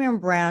premium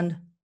brand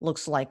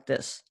looks like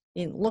this.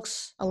 It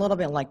looks a little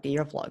bit like the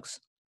earplugs.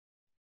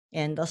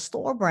 And the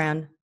store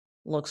brand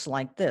looks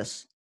like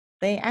this.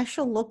 They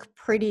actually look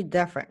pretty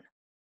different.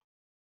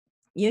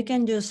 You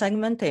can do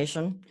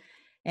segmentation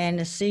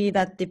and see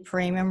that the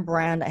premium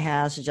brand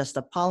has just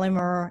a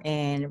polymer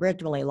and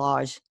relatively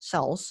large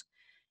cells.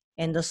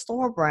 And the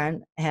store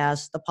brand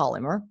has the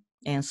polymer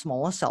and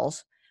smaller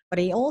cells, but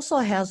it also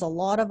has a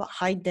lot of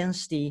high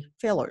density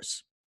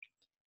fillers.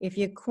 If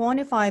you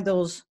quantify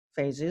those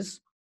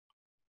phases,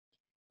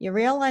 you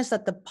realize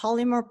that the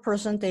polymer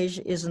percentage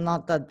is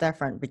not that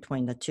different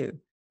between the two,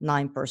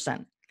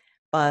 9%.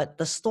 But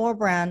the store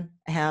brand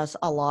has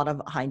a lot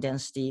of high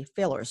density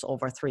fillers,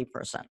 over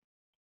 3%.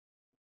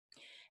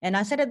 And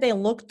I said that they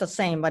look the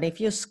same, but if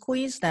you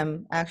squeeze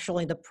them,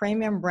 actually the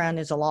premium brand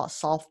is a lot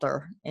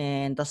softer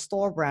and the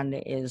store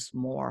brand is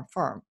more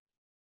firm.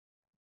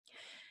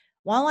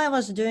 While I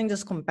was doing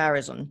this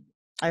comparison,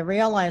 I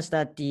realized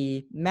that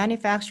the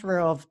manufacturer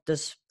of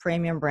this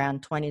premium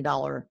brand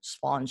 $20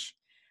 sponge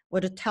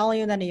would tell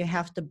you that you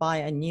have to buy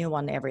a new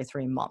one every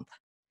 3 months.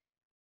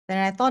 Then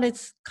I thought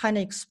it's kind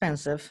of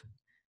expensive,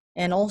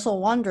 and also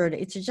wondered,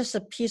 it's just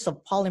a piece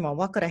of polymer.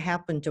 What could have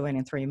happened to it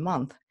in 3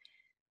 months?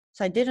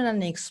 So I did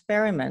an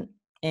experiment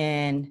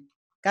and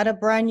got a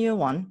brand new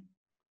one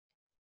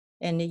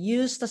and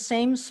used the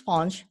same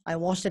sponge. I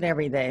washed it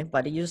every day,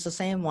 but I used the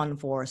same one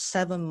for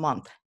 7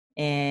 months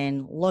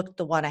and looked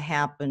at what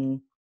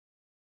happened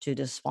to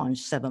the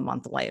sponge 7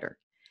 months later.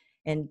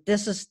 And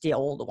this is the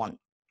old one.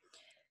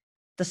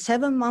 The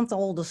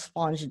 7-month-old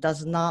sponge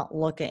does not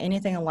look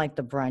anything like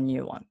the brand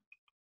new one.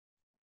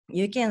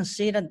 You can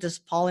see that this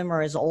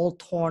polymer is all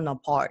torn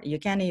apart. You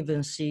can't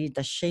even see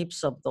the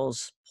shapes of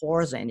those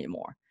pores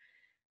anymore.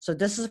 So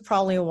this is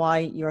probably why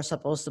you're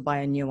supposed to buy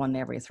a new one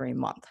every 3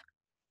 months.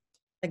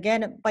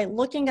 Again, by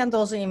looking at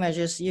those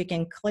images, you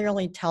can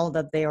clearly tell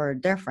that they are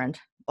different,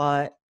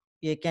 but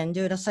you can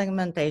do the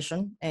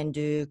segmentation and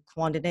do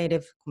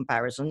quantitative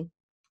comparison,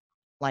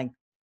 like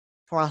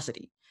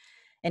porosity.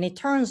 And it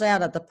turns out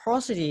that the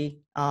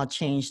porosity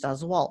changed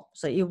as well.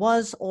 So it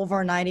was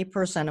over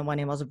 90% when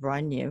it was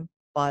brand new,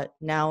 but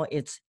now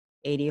it's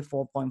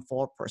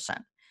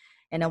 84.4%.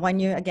 And then when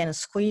you, again,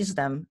 squeeze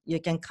them, you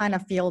can kind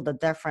of feel the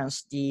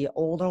difference. The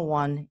older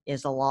one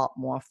is a lot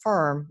more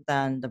firm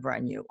than the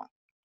brand new one.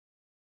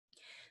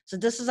 So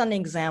this is an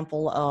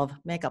example of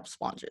makeup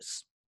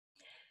sponges.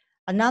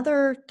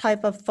 Another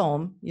type of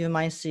foam you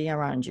might see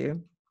around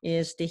you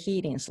is the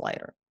heat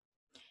insulator.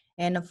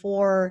 And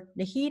for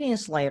the heat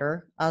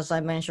insulator, as I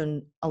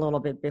mentioned a little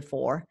bit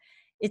before,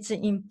 it's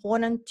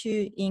important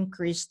to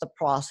increase the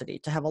porosity,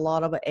 to have a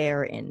lot of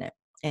air in it.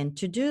 And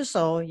to do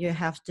so, you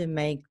have to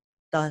make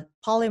the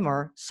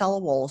polymer cell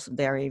walls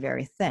very,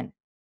 very thin.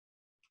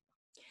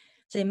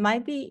 So it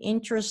might be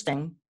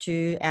interesting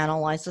to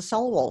analyze the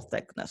cell wall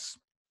thickness.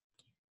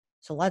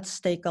 So let's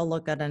take a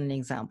look at an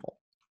example.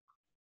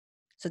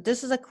 So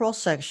this is a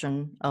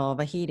cross-section of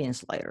a heat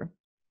insulator.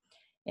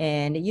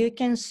 And you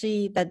can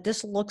see that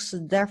this looks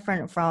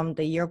different from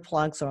the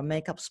earplugs or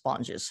makeup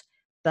sponges.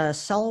 The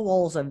cell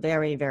walls are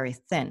very, very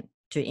thin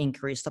to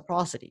increase the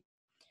porosity.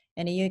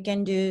 And you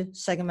can do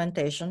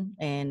segmentation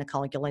and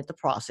calculate the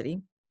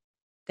porosity.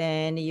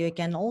 Then you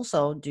can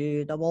also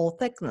do the wall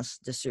thickness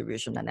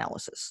distribution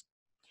analysis.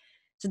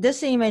 So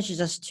this image is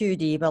just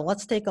 2D, but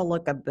let's take a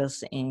look at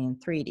this in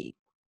 3D.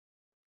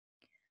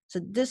 So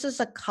this is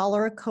a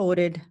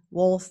color-coded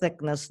wall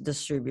thickness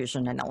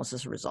distribution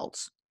analysis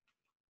results.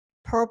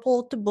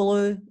 Purple to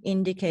blue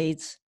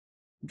indicates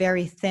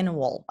very thin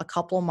wall, a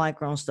couple of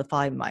microns to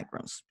 5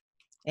 microns.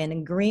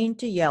 And green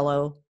to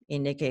yellow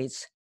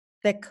indicates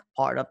thick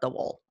part of the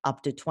wall,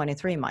 up to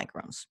 23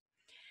 microns.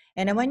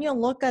 And then when you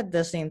look at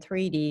this in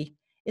 3D,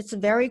 it's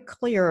very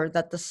clear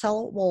that the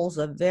cell walls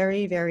are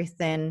very, very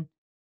thin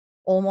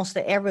almost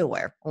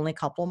everywhere, only a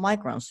couple of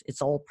microns.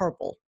 It's all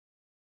purple.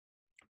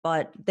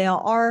 But there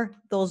are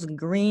those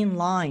green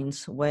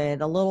lines with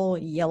the little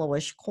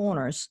yellowish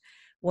corners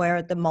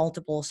where the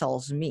multiple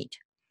cells meet.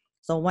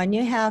 So when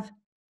you have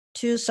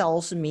two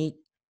cells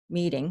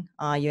meeting,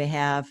 you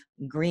have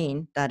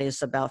green that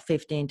is about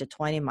 15 to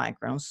 20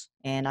 microns.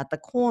 And at the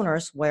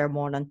corners where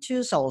more than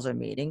two cells are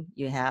meeting,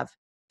 you have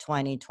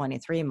 20,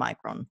 23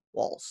 micron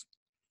walls.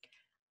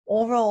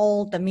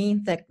 Overall, the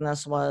mean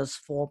thickness was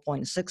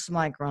 4.6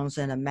 microns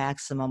and the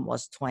maximum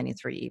was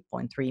 23.3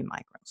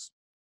 microns.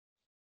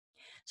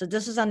 So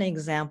this is an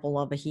example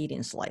of a heat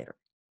insulator.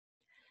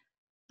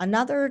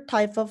 Another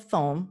type of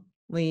foam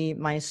we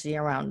might see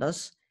around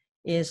us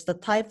is the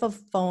type of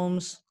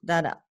foams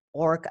that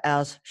work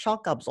as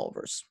shock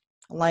absorbers,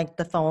 like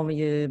the foam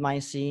you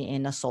might see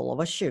in the sole of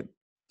a shoe.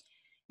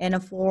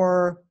 And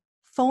for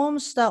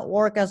foams that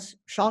work as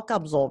shock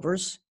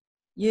absorbers,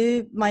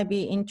 you might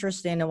be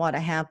interested in what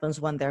happens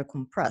when they're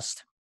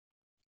compressed.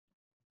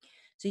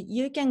 So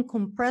you can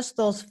compress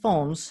those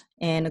foams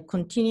and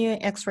continue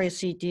X-ray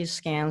CT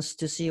scans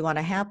to see what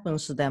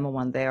happens to them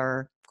when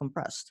they're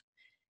compressed.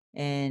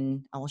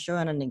 And I'll show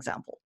you an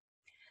example.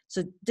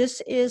 So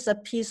this is a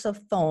piece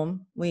of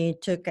foam we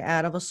took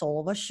out of a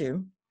sole of a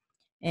shoe.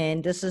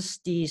 And this is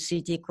the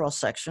CT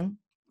cross-section.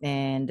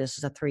 And this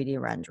is a 3D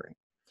rendering.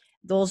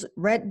 Those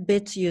red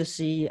bits you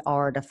see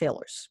are the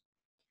fillers.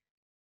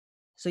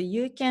 So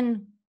you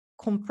can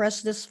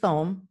compress this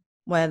foam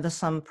with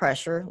some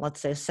pressure,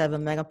 let's say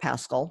 7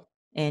 megapascal,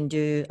 and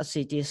do a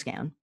CT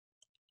scan.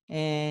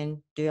 And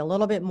do a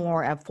little bit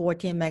more at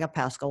 14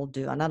 megapascal,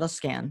 do another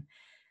scan.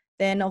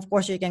 Then, of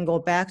course, you can go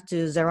back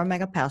to 0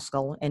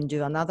 megapascal and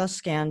do another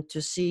scan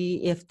to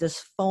see if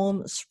this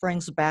foam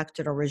springs back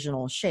to the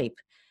original shape.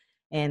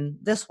 And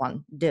this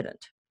one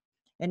didn't.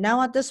 And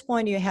now at this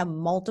point, you have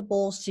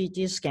multiple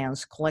CT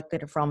scans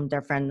collected from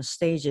different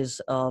stages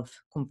of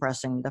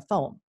compressing the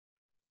foam.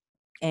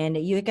 And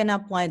you can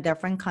apply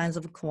different kinds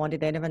of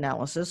quantitative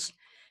analysis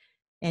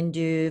and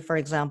do, for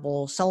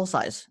example, cell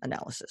size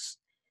analysis.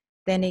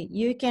 Then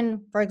you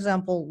can, for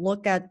example,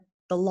 look at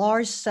the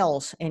large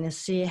cells and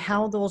see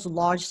how those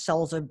large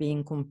cells are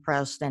being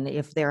compressed and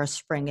if they're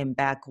springing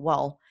back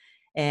well.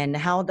 And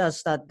how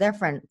does that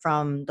differ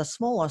from the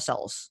smaller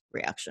cells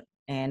reaction?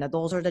 And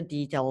those are the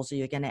details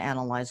you can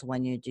analyze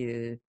when you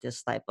do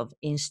this type of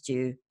in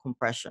situ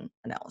compression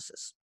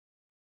analysis.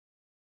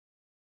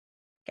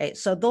 Okay,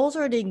 so those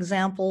are the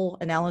example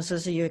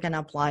analysis you can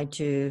apply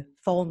to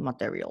foam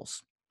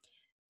materials.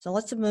 So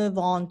let's move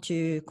on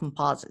to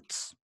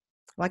composites.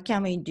 What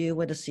can we do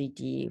with a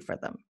CTE for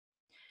them?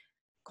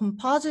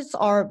 Composites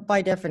are,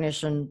 by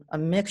definition, a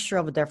mixture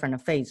of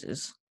different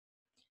phases.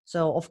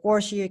 So, of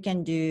course, you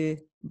can do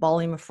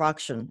volume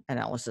fraction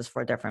analysis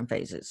for different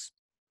phases.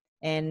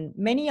 And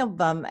many of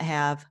them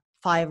have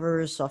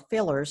fibers or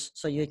fillers,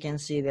 so you can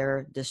see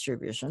their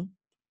distribution.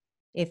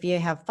 If you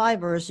have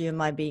fibers, you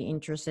might be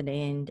interested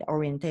in the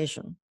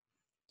orientation.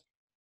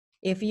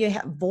 If you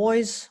have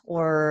voids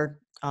or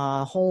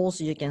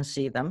holes, you can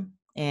see them.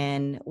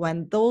 And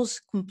when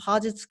those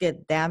composites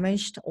get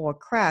damaged or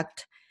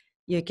cracked,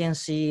 you can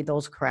see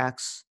those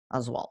cracks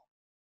as well.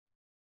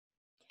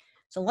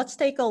 So let's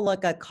take a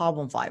look at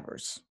carbon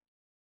fibers.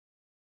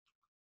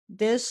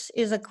 This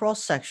is a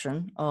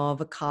cross-section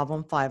of a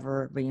carbon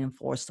fiber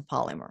reinforced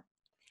polymer.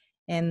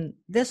 And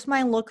this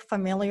might look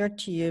familiar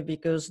to you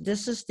because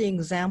this is the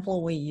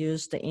example we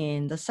used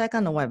in the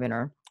second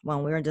webinar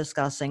when we were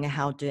discussing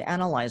how to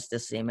analyze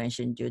this image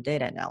and do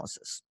data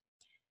analysis.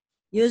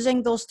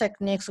 Using those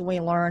techniques we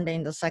learned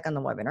in the second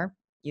webinar,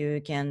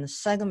 you can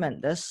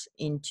segment this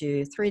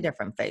into 3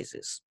 different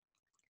phases: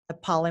 the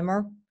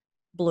polymer,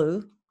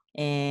 blue,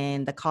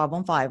 and the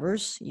carbon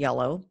fibers,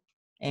 yellow,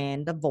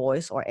 and the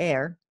voice or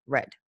air,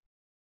 red.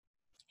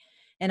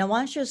 And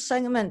once you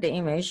segment the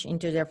image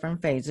into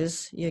different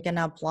phases, you can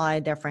apply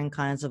different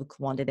kinds of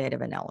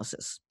quantitative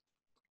analysis.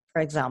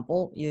 For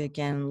example, you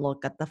can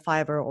look at the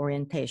fiber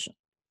orientation.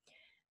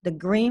 The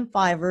green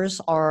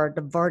fibers are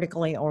the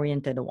vertically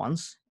oriented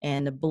ones,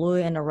 and the blue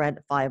and the red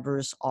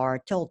fibers are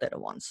tilted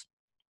ones.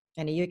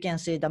 And you can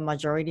see the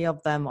majority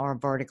of them are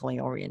vertically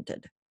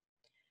oriented.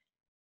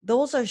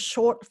 Those are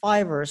short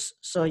fibers,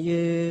 so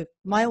you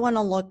might want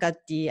to look at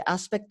the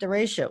aspect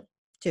ratio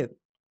too.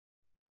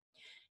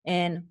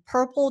 And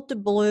purple to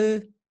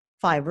blue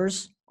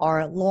fibers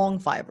are long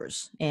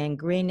fibers, and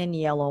green and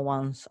yellow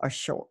ones are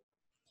short.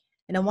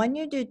 And when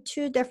you do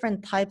 2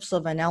 different types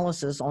of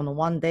analysis on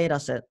one data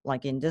set,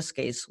 like in this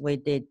case, we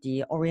did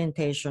the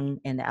orientation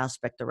and the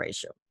aspect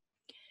ratio,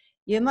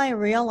 you might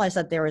realize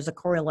that there is a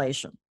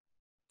correlation.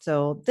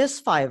 So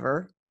this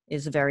fiber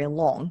is very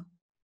long,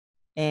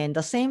 and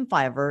the same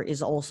fiber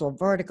is also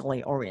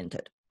vertically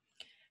oriented.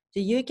 So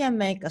you can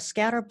make a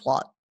scatter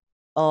plot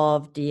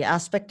of the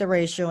aspect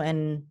ratio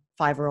and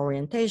fiber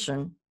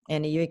orientation,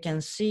 and you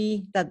can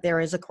see that there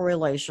is a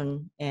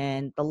correlation,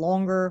 and the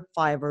longer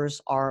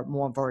fibers are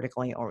more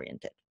vertically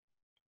oriented.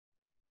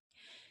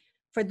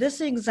 For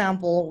this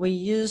example, we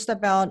used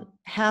about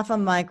 0.5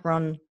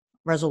 micron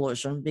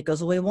resolution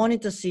because we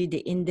wanted to see the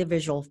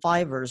individual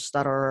fibers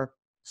that are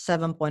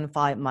 7.5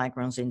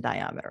 microns in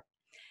diameter.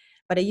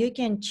 But you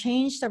can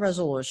change the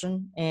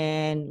resolution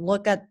and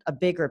look at a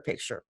bigger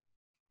picture,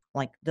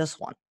 like this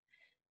one.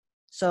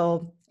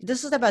 So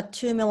this is about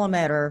 2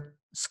 millimeter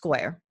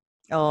square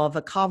of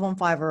a carbon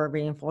fiber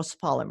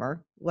reinforced polymer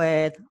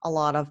with a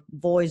lot of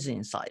voids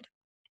inside.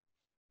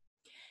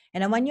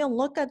 And when you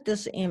look at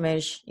this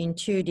image in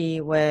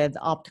 2D with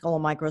optical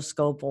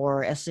microscope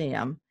or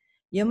SEM,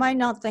 you might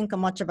not think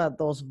much about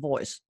those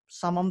voids.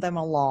 Some of them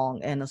are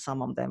long and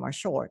some of them are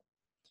short.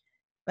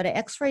 But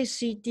X-ray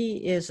CT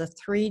is a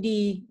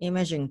 3D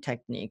imaging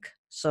technique,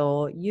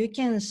 so you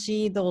can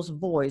see those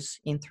voids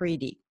in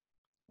 3D.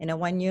 And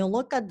when you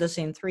look at this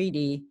in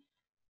 3D,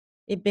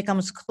 it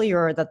becomes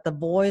clear that the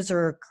voids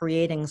are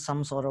creating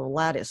some sort of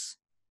lattice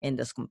in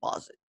this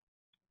composite.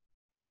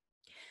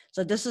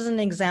 So this is an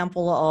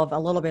example of a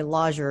little bit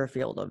larger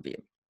field of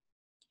view.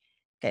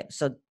 Okay,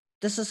 so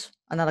this is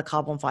another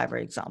carbon fiber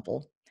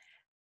example.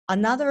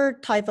 Another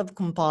type of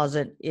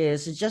composite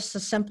is just a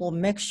simple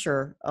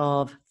mixture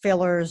of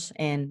fillers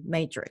and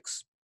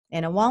matrix.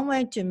 And one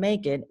way to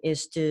make it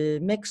is to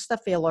mix the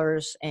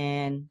fillers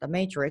and the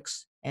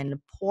matrix and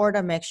pour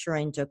the mixture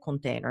into a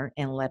container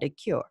and let it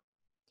cure.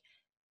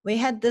 We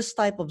had this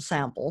type of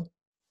sample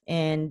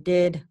and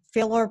did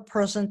filler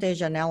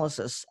percentage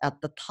analysis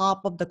at the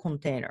top of the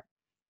container.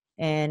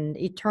 And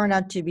it turned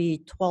out to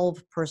be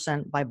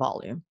 12% by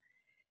volume.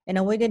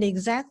 And we did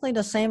exactly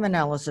the same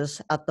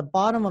analysis at the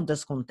bottom of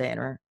this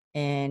container,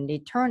 and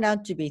it turned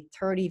out to be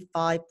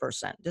 35%.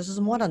 This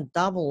is more than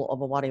double of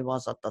what it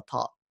was at the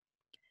top.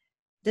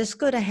 This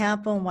could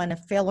happen when the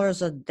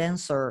fillers are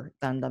denser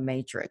than the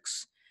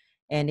matrix,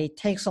 and it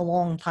takes a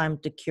long time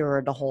to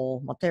cure the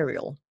whole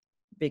material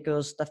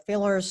because the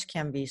fillers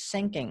can be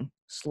sinking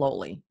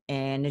slowly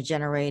and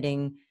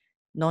generating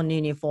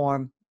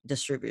non-uniform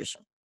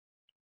distribution.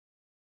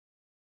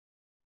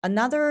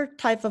 Another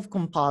type of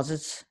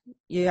composites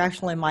you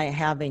actually might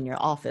have in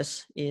your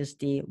office is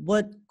the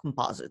wood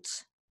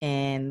composites.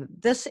 And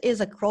this is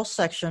a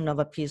cross-section of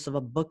a piece of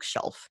a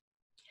bookshelf.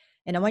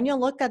 And when you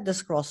look at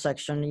this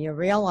cross-section, you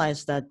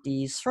realize that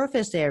the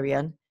surface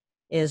area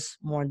is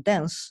more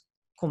dense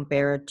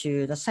compared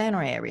to the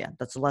center area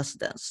that's less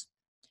dense.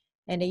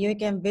 And you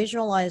can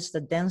visualize the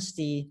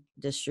density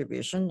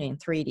distribution in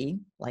 3D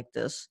like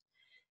this.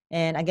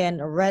 And again,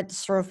 the red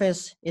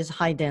surface is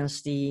high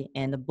density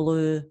and the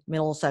blue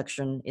middle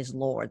section is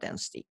lower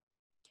density.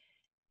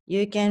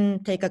 You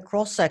can take a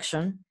cross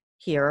section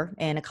here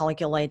and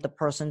calculate the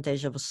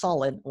percentage of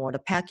solid or the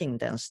packing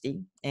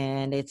density,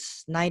 and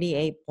it's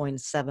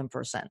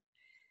 98.7%.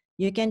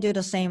 You can do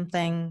the same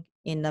thing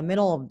in the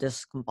middle of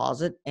this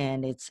composite,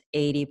 and it's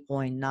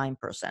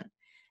 80.9%.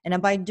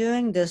 And by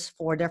doing this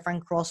for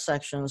different cross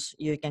sections,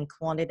 you can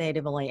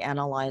quantitatively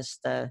analyze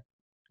the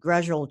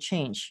gradual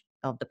change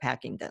of the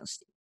packing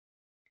density.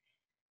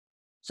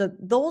 So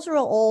those are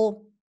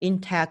all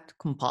intact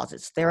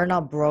composites. They are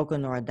not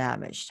broken or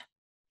damaged.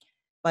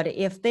 But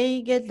if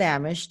they get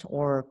damaged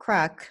or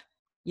crack,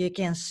 you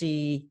can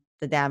see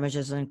the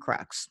damages and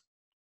cracks.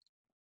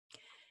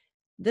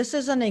 This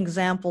is an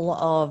example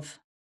of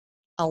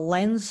a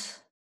lens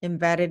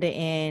embedded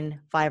in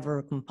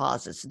fiber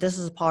composites. This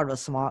is part of a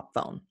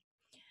smartphone.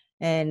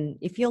 And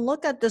if you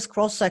look at this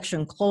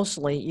cross-section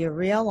closely, you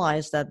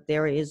realize that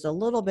there is a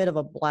little bit of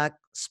a black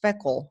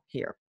speckle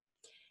here.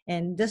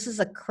 And this is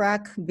a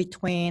crack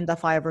between the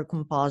fiber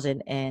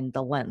composite and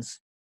the lens.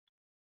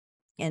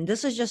 And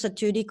this is just a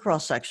 2D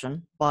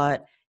cross-section,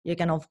 but you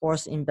can, of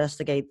course,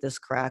 investigate this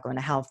crack on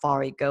how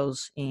far it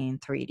goes in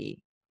 3D.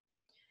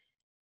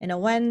 And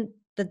when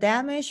the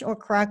damage or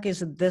crack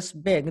is this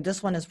big,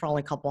 this one is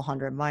probably a couple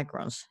hundred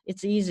microns,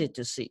 it's easy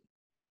to see.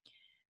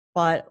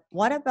 But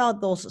what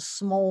about those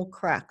small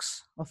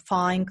cracks, or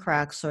fine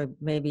cracks, or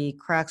maybe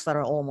cracks that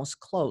are almost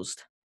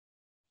closed?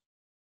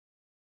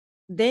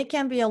 They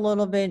can be a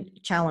little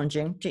bit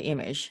challenging to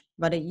image,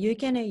 but you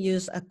can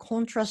use a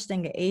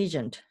contrasting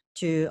agent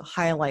to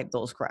highlight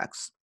those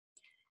cracks.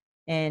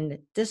 And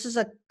this is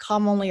a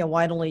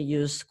widely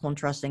used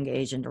contrasting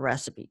agent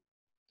recipe.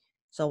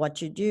 So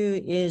what you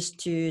do is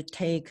to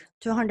take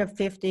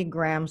 250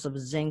 grams of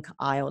zinc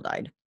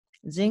iodide.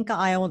 Zinc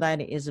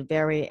iodide is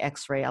very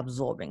X-ray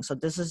absorbing. So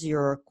this is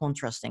your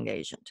contrasting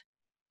agent.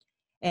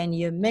 And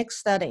you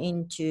mix that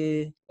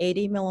into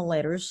 80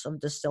 milliliters of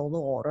distilled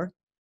water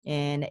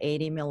and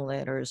 80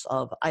 milliliters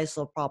of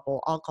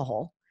isopropyl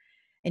alcohol.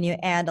 And you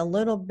add a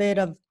little bit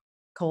of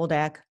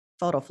Kodak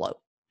PhotoFlow.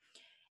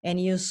 And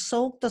you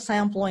soak the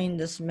sample in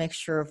this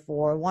mixture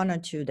for 1 or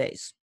 2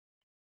 days.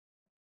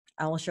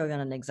 I will show you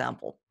an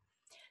example.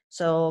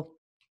 So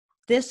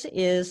this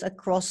is a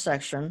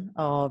cross-section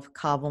of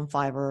carbon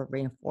fiber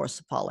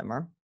reinforced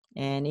polymer,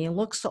 and it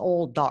looks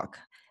all dark.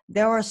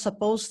 There are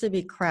supposed to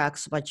be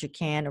cracks, but you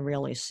can't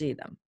really see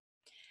them.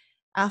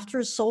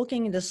 After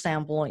soaking the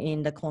sample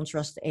in the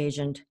contrast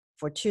agent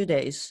for 2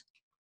 days,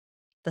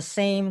 the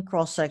same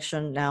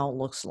cross-section now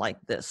looks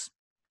like this.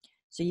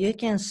 So you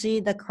can see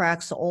the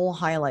cracks all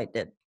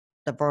highlighted,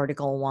 the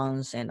vertical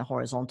ones and the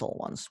horizontal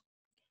ones.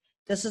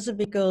 This is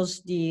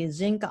because the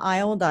zinc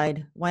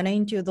iodide went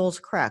into those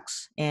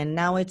cracks, and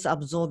now it's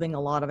absorbing a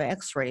lot of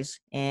X-rays,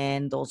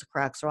 and those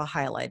cracks are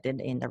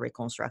highlighted in the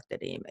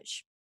reconstructed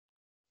image.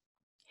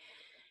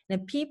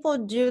 And people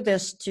do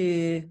this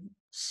to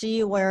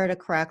see where the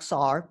cracks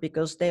are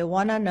because they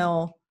want to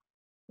know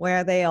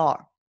where they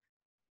are.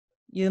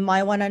 You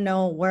might want to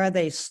know where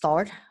they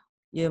start.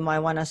 You might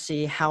want to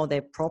see how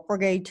they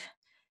propagate.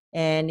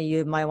 And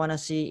you might want to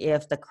see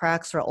if the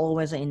cracks are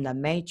always in the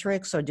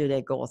matrix or do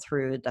they go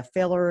through the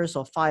fillers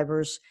or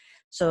fibers.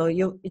 So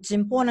it's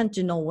important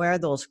to know where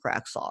those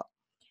cracks are.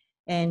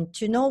 And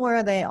to know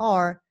where they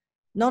are,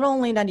 not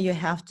only that you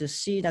have to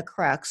see the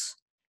cracks,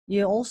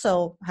 you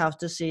also have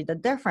to see the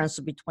difference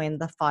between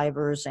the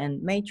fibers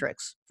and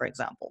matrix, for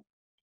example.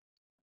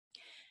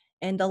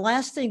 And the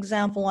last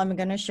example I'm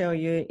going to show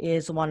you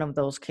is one of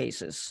those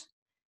cases.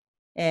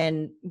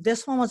 And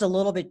this one was a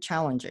little bit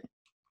challenging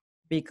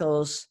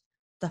because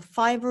the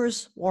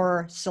fibers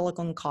were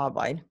silicon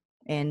carbide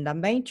and the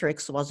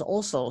matrix was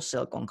also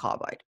silicon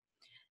carbide.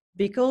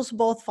 Because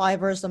both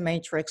fibers and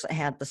matrix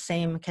had the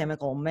same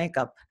chemical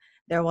makeup,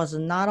 there was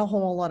not a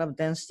whole lot of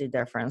density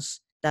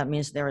difference. That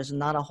means there is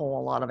not a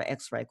whole lot of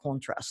X-ray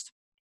contrast.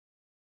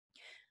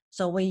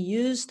 So we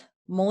used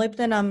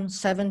molybdenum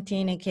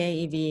 17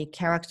 keV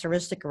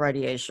characteristic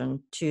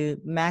radiation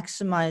to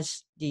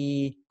maximize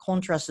the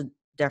contrast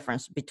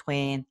difference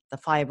between the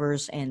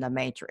fibers and the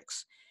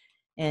matrix.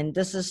 And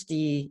this is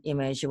the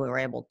image we were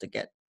able to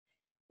get.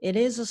 It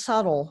is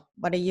subtle,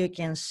 but you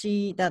can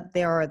see that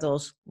there are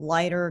those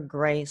lighter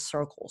gray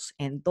circles,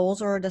 and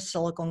those are the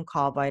silicon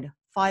carbide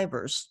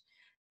fibers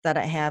that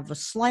have a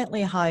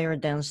slightly higher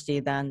density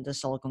than the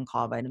silicon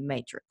carbide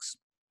matrix.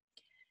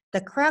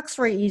 The cracks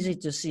were easy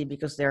to see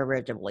because they're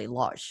relatively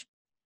large.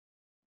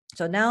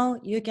 So now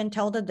you can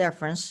tell the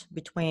difference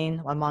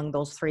among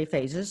those 3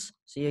 phases.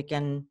 So you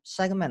can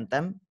segment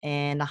them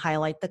and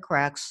highlight the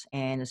cracks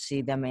and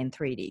see them in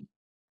 3D.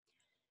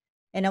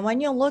 And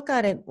when you look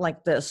at it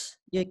like this,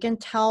 you can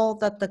tell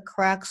that the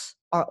cracks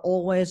are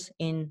always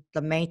in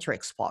the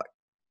matrix part.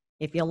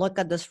 If you look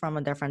at this from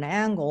a different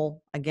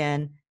angle,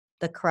 again,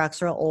 the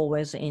cracks are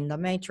always in the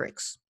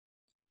matrix.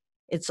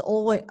 It's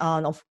always,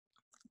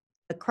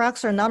 the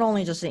cracks are not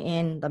only just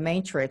in the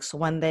matrix,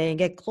 when they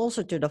get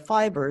closer to the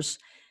fibers,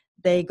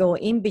 they go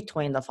in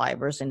between the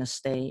fibers and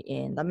stay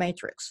in the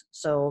matrix.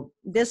 So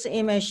this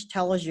image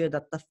tells you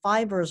that the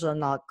fibers are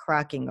not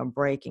cracking or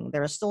breaking.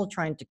 They're still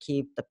trying to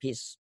keep the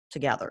piece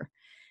together.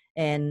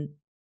 And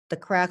the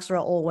cracks are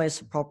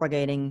always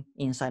propagating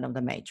inside of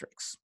the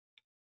matrix.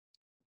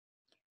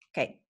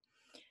 Okay,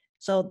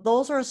 so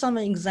those are some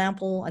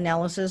example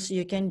analysis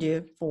you can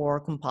do for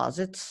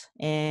composites.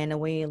 And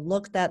we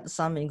looked at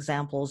some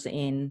examples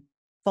in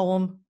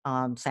foam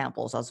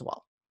samples as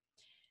well.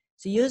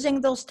 So using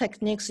those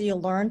techniques you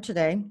learned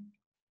today,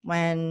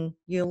 when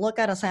you look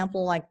at a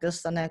sample like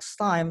this the next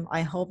time,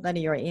 I hope that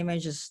your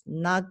image is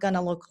not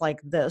gonna look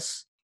like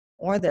this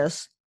or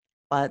this,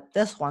 but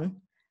this one,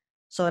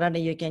 so that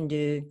you can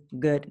do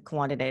good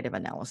quantitative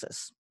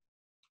analysis.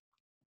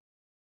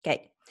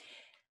 Okay,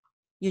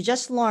 you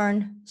just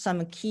learned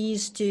some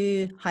keys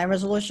to high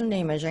resolution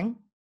imaging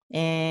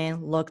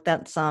and looked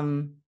at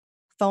some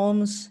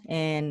foams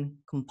and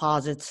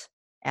composites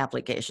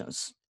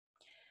applications.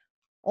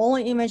 All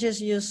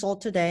images you saw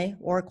today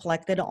were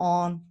collected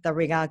on the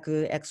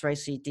Rigaku X-ray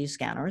CT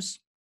scanners.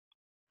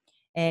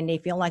 And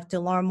if you'd like to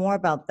learn more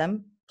about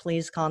them,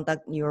 please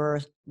contact your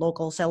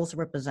local sales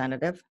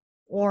representative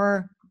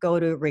or go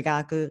to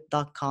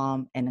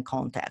rigaku.com and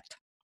contact.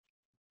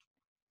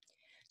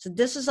 So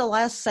this is the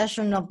last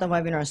session of the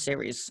webinar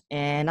series,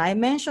 and I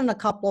mentioned a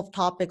couple of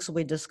topics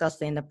we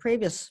discussed in the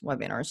previous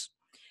webinars.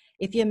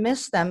 If you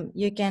missed them,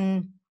 you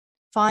can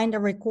find the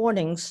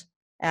recordings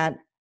at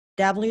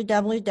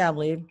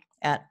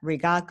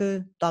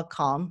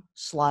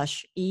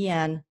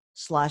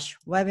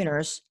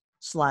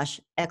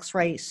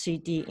www.rigaku.com/en/webinars/X-ray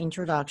CT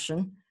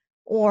introduction,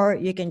 or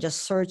you can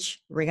just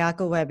search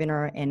Rigaku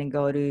webinar and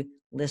go to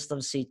list of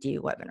CT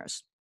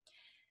webinars.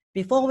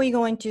 Before we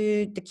go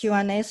into the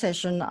Q&A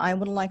session, I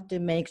would like to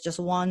make just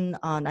one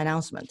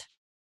announcement.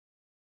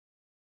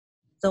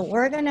 So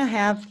we're going to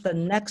have the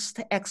next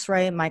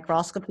X-ray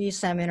microscopy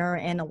seminar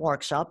and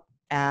workshop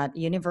at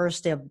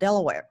University of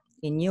Delaware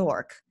in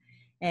Newark.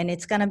 And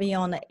it's going to be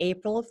on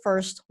April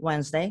 1st,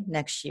 Wednesday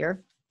next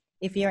year.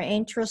 If you're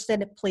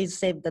interested, please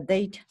save the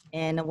date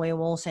and we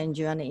will send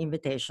you an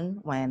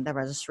invitation when the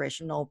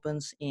registration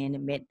opens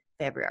in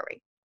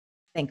mid-February.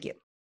 Thank you.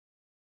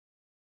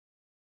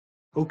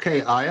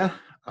 Okay, Aya,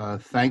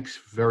 thanks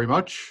very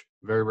much.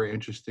 Very, very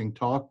interesting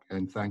talk,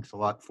 and thanks a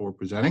lot for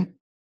presenting.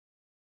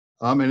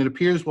 And it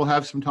appears we'll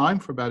have some time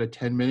for about a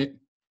 10-minute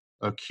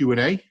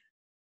Q&A.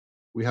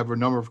 We have a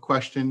number of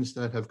questions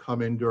that have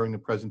come in during the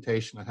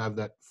presentation. I have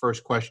that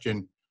first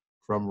question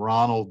from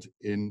Ronald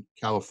in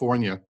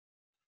California.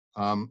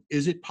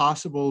 Is it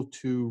possible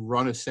to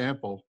run a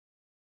sample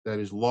that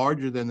is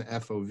larger than the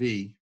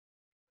FOV,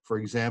 for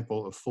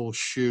example, a full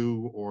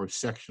shoe or a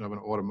section of an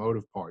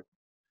automotive part,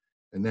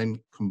 and then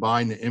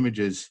combine the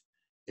images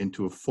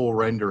into a full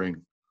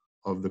rendering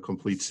of the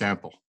complete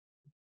sample?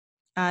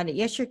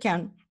 Yes, you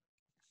can.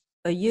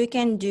 You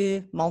can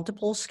do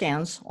multiple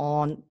scans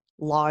on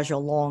large or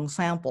long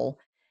sample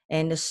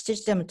and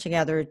stitch them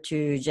together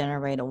to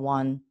generate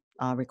one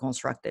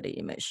reconstructed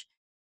image.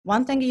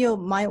 One thing you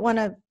might want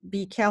to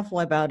be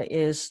careful about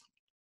is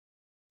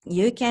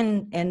you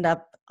can end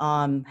up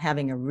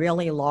having a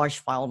really large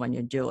file when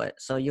you do it.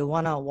 So you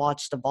want to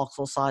watch the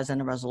voxel size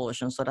and the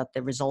resolution so that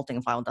the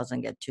resulting file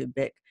doesn't get too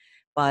big.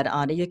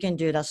 But you can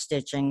do that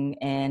stitching,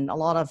 and a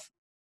lot of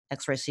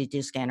X-ray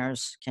CT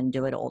scanners can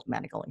do it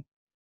automatically.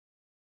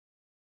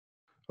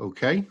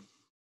 Okay.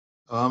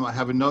 I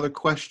have another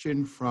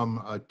question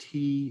from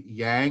T.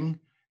 Yang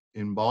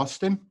in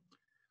Boston.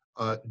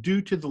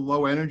 Due to the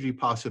low energy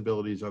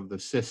possibilities of the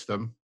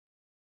system,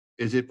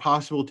 is it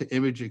possible to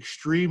image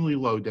extremely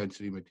low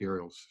density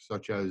materials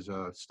such as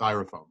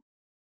styrofoam?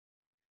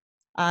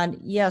 And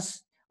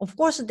yes, of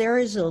course, there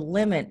is a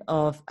limit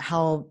of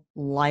how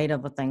light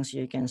of things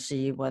you can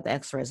see with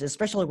X-rays,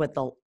 especially with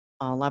the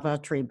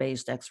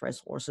laboratory-based X-ray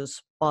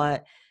sources.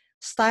 But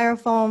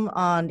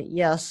styrofoam,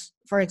 yes,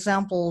 for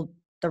example,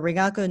 the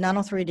Rigaku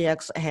Nano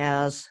 3DX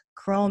has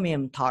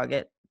chromium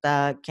target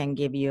that can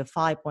give you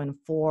 5.4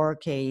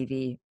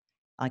 keV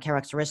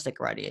characteristic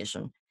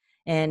radiation.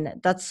 And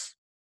that's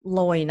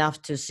low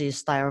enough to see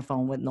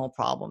styrofoam with no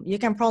problem. You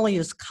can probably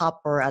use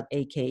copper at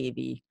 8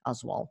 keV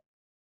as well.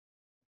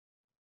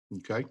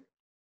 Okay.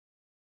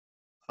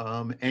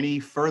 Any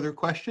further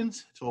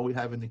questions? That's all we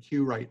have in the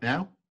queue right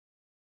now.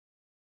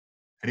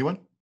 Anyone?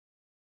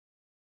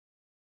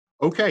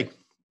 Okay.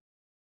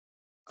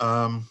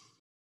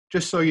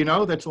 Just so you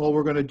know, that's all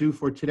we're going to do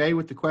for today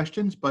with the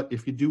questions. But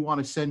if you do want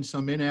to send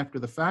some in after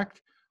the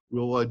fact,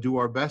 we'll do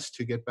our best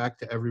to get back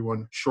to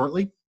everyone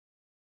shortly.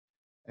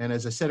 And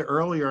as I said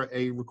earlier,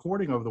 a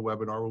recording of the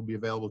webinar will be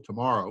available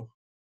tomorrow.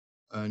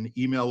 An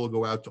email will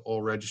go out to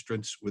all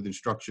registrants with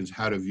instructions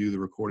how to view the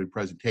recorded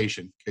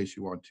presentation in case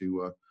you want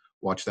to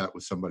watch that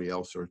with somebody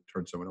else or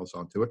turn someone else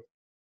onto it.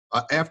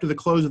 After the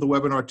close of the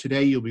webinar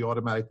today, you'll be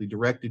automatically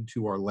directed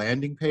to our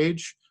landing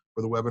page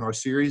for the webinar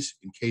series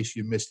in case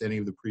you missed any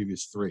of the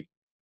previous three.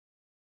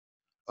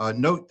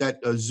 Note that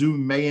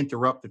Zoom may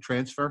interrupt the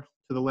transfer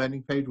to the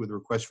landing page with a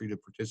request for you to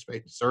participate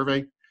in the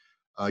survey.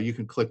 You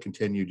can click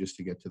continue just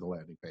to get to the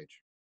landing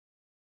page.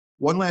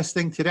 One last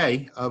thing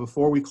today,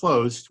 before we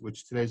close,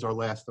 which today's our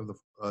last of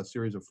the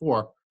series of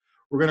 4,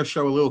 we're going to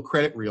show a little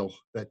credit reel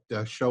that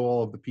show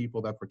all of the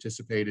people that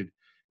participated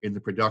in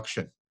the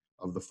production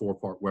of the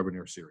 4-part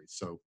webinar series.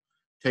 So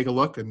take a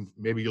look and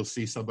maybe you'll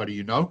see somebody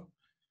you know.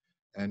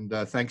 And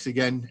thanks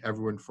again,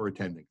 everyone, for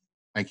attending.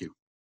 Thank you.